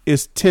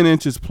is 10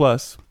 inches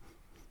plus.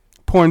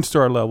 Porn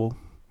star level.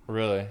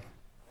 Really?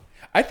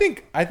 I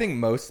think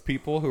most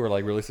people who are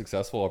like really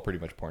successful are pretty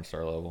much porn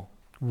star level.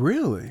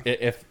 Really?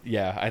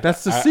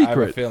 That's the I have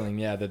secret. a feeling,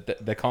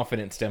 that the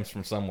confidence stems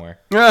from somewhere.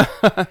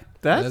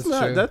 That's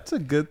true. That's a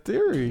good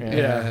theory.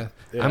 Yeah.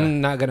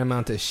 I'm not going to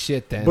amount to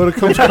shit then. But it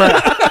comes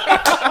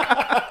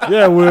back.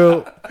 Yeah,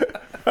 Will.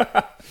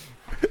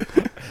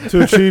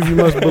 To achieve, you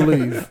must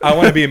believe. I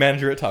want to be a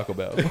manager at Taco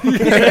Bell.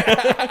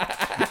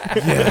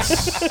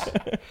 Yes.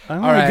 I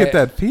want All to right. get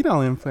that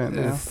pedal implant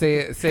now. Say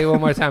it one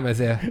more time,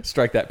 Isaiah.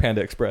 Strike that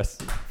Panda Express.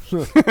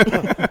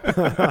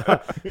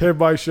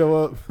 Everybody show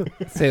up.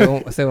 Say it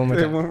one more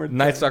time.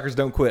 Night Stalkers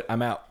don't quit.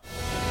 I'm out.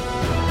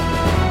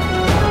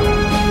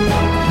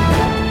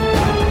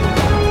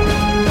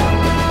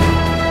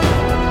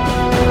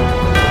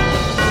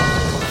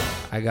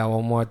 I got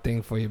one more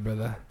thing for you,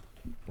 brother.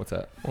 What's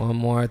that? One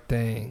more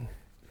thing.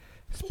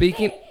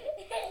 Speaking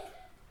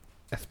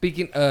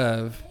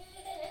of...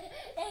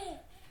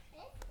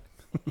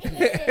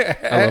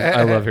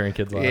 I love hearing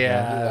kids laugh.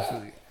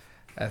 Yeah,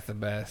 that's the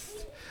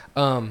best.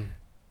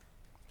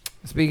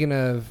 Speaking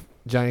of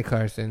Johnny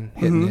Carson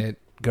hitting it,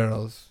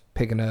 girls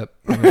picking up,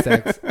 having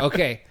sex.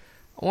 Okay,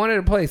 I wanted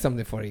to play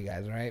something for you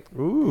guys, right?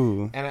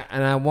 Ooh. And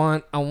I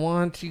want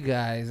you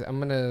guys. I'm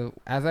gonna,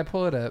 as I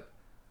pull it up,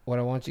 what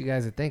I want you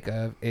guys to think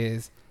of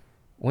is,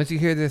 once you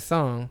hear this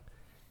song,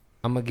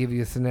 I'm gonna give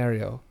you a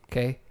scenario.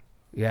 Okay,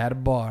 you're at a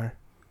bar,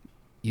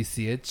 you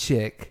see a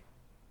chick,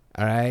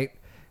 all right.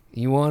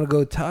 You want to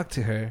go talk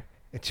to her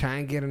and try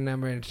and get a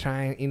number and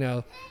try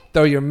and,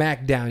 throw your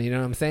Mac down. You know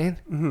what I'm saying?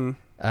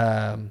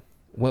 Mm-hmm.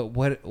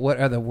 What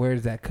are the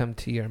words that come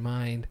to your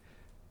mind?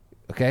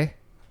 Okay,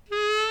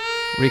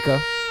 Rico,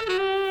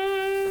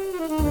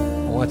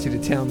 I want you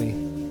to tell me.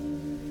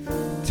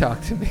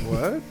 Talk to me.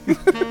 What?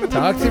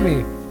 Talk to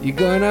me. You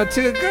going out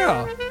to a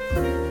girl?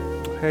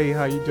 Hey,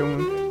 how you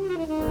doing?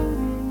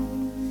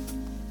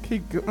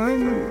 Keep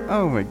going.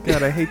 Oh my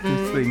god, I hate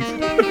these things.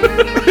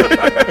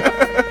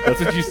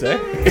 That's what you say?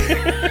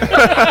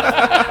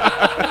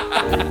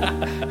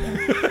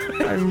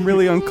 I'm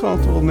really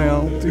uncomfortable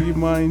now. Do you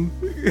mind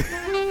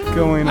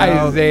going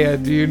out? Isaiah,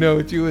 do you know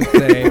what you would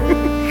say?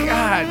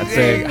 God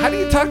dang. How do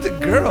you talk to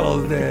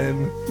girls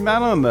then?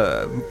 Not on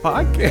the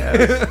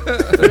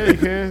podcast. Hey,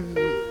 man.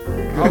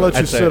 I'll let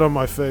you sit on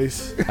my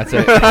face. I'd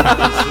say,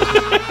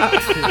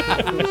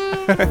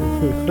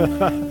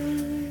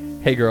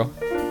 hey girl,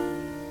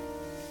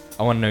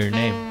 I want to know your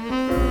name. You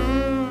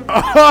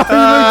looked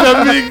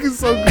at me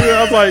so good.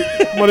 I was like,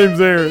 my name's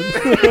Aaron.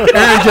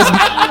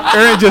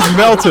 Aaron just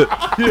melted.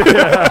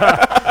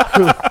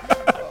 Yeah.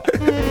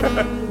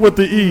 With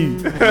the E.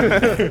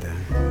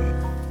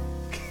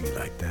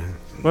 Like that.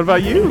 What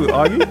about you,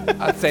 Augie?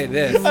 I'd say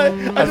this. I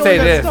I'd say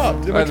this.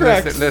 stopped in my Or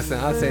tracks. listen,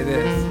 I'll say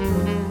this.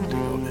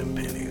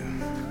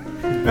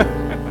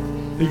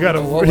 He got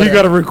a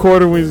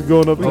recorder when he's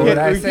going up What there. would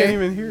I We say? can't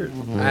even hear it.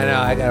 I know,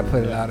 I gotta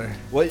put it louder.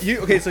 Well,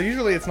 okay, so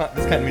usually it's not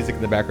this kind of music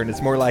in the background.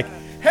 It's more like,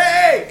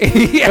 hey!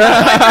 Yeah.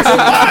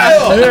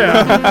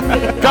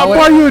 Yeah. Can I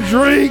buy you a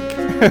drink?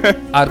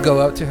 I'd go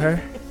up to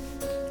her.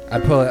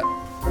 I'd go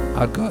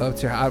up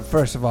to her.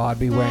 First of all, I'd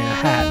be wearing a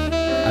hat.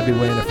 I'd be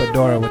wearing a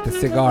fedora with a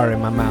cigar in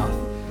my mouth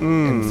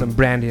and some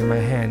brandy in my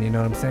hand. You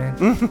know what I'm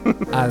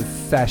saying? I'd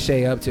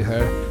sashay up to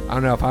her. I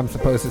don't know if I'm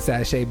supposed to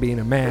sashay being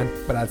a man,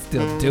 but I'd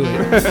still do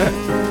it.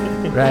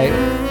 Right?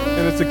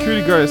 And a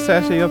security guard is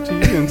sashay up to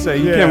you and say,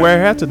 you Yeah. can't wear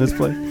hats in this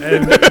place.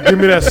 And give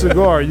me that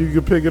cigar. You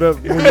can pick it up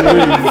when you leave.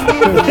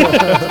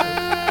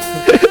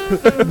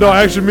 No,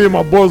 actually, me and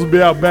my boys will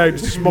be out back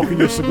just smoking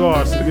your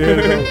cigars. So here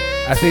you go.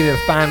 I see this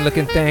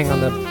fine-looking thing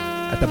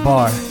at the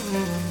bar.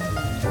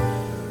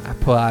 I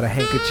pull out a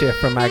handkerchief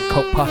from my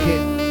coat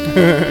pocket,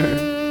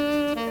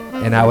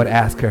 and I would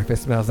ask her if it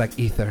smells like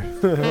ether.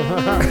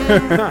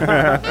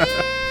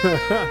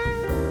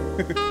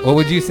 What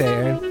would you say,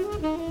 Aaron?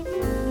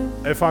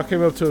 If I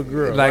came up to a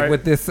girl, Like right?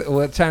 with this,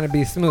 trying to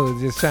be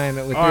smooth, just trying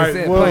to with All this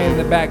right, well- playing in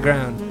the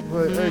background.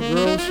 Like, hey,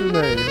 girl, what's your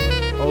name?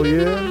 Oh,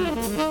 yeah?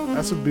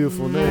 That's a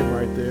beautiful name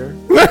right there.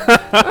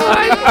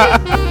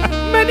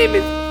 My name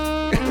is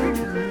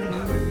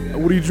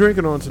What are you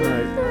drinking on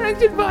tonight?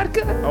 Orange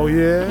vodka. Oh,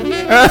 yeah?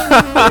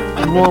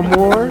 You want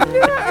more?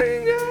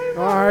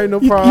 All right, no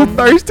You problem.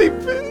 thirsty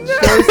bitch.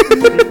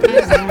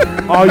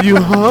 Are you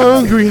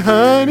hungry,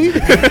 honey?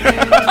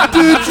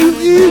 Did you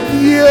eat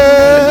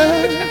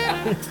yet?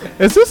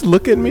 Is this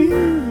look at me?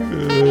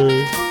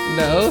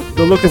 No.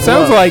 The look It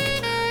sounds like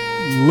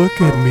look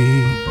at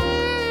me.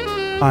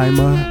 I'm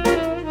a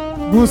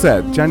who's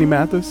that? Johnny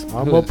Mathis?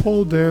 I'm a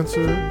pole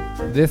dancer.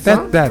 This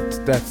song?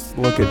 That's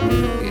look at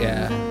me.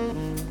 Yeah.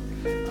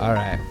 All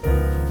right.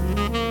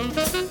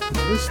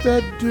 It's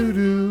that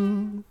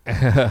doo-doo.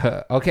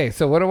 Okay,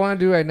 so what I want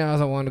to do right now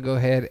is I want to go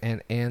ahead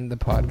and end the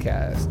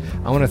podcast.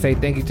 I want to say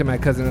thank you to my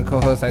cousin and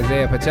co-host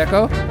Isaiah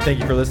Pacheco. Thank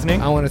you for listening.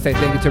 I want to say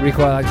thank you to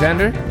Rico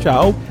Alexander.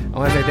 Ciao. I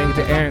want to say thank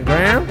you to Aaron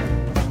Graham.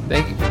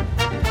 Thank you.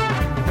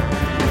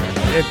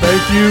 And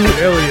thank you,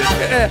 Elliot.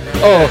 And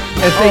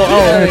thank you,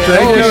 Elliot.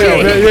 thank you, shit.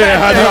 Elliot.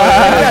 Yeah, I know.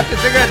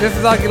 This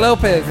is Augie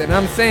Lopez, and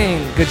I'm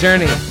saying good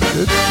journey.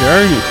 Good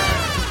journey.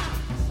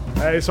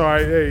 Hey, it's all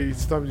right. Hey,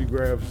 it's time you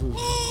grab some.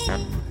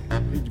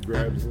 He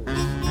grabs it.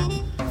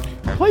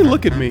 Play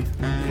look at me.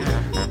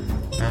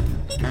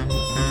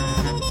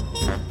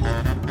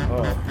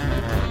 Oh.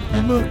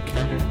 Look.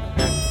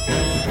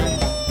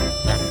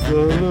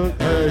 Good look.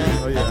 Hey.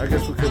 Oh yeah. I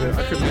guess I could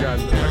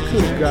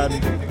have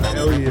gotten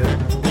Elliot.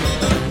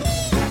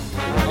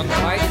 On the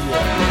mic?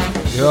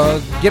 Yo,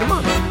 get him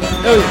on.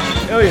 Elliot.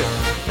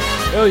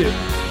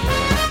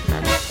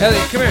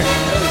 Elliot, come here.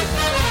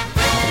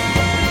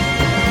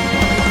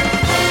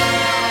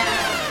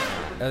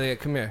 Elliot,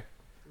 come here.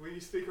 When you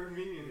speak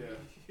Armenian,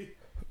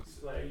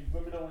 Let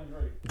me know when you're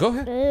ready. Go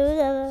ahead.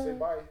 Say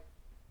bye.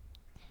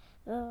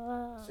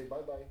 Say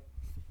bye-bye.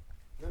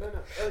 No.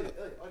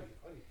 Elliot,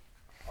 Augie.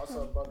 I'll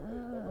say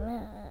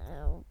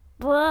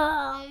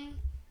bye-bye.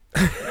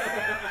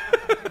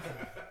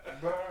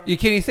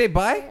 Can you say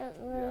bye?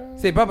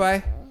 Say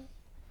bye-bye.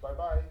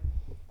 Bye-bye.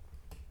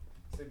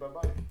 Say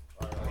bye-bye.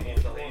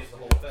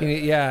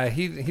 Yeah,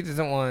 he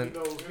doesn't want.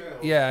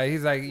 Yeah,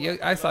 he's like,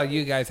 I saw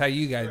you guys, how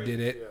you guys did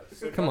it.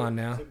 Come on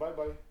now. Say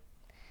bye-bye.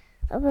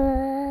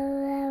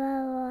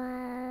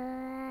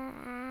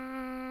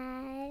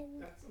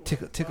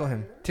 Tickle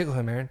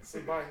him, Aaron. Say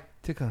bye.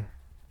 Tickle him.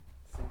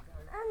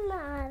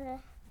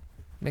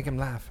 Make him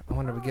laugh. I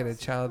want to get a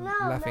child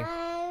laughing.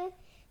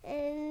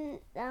 And,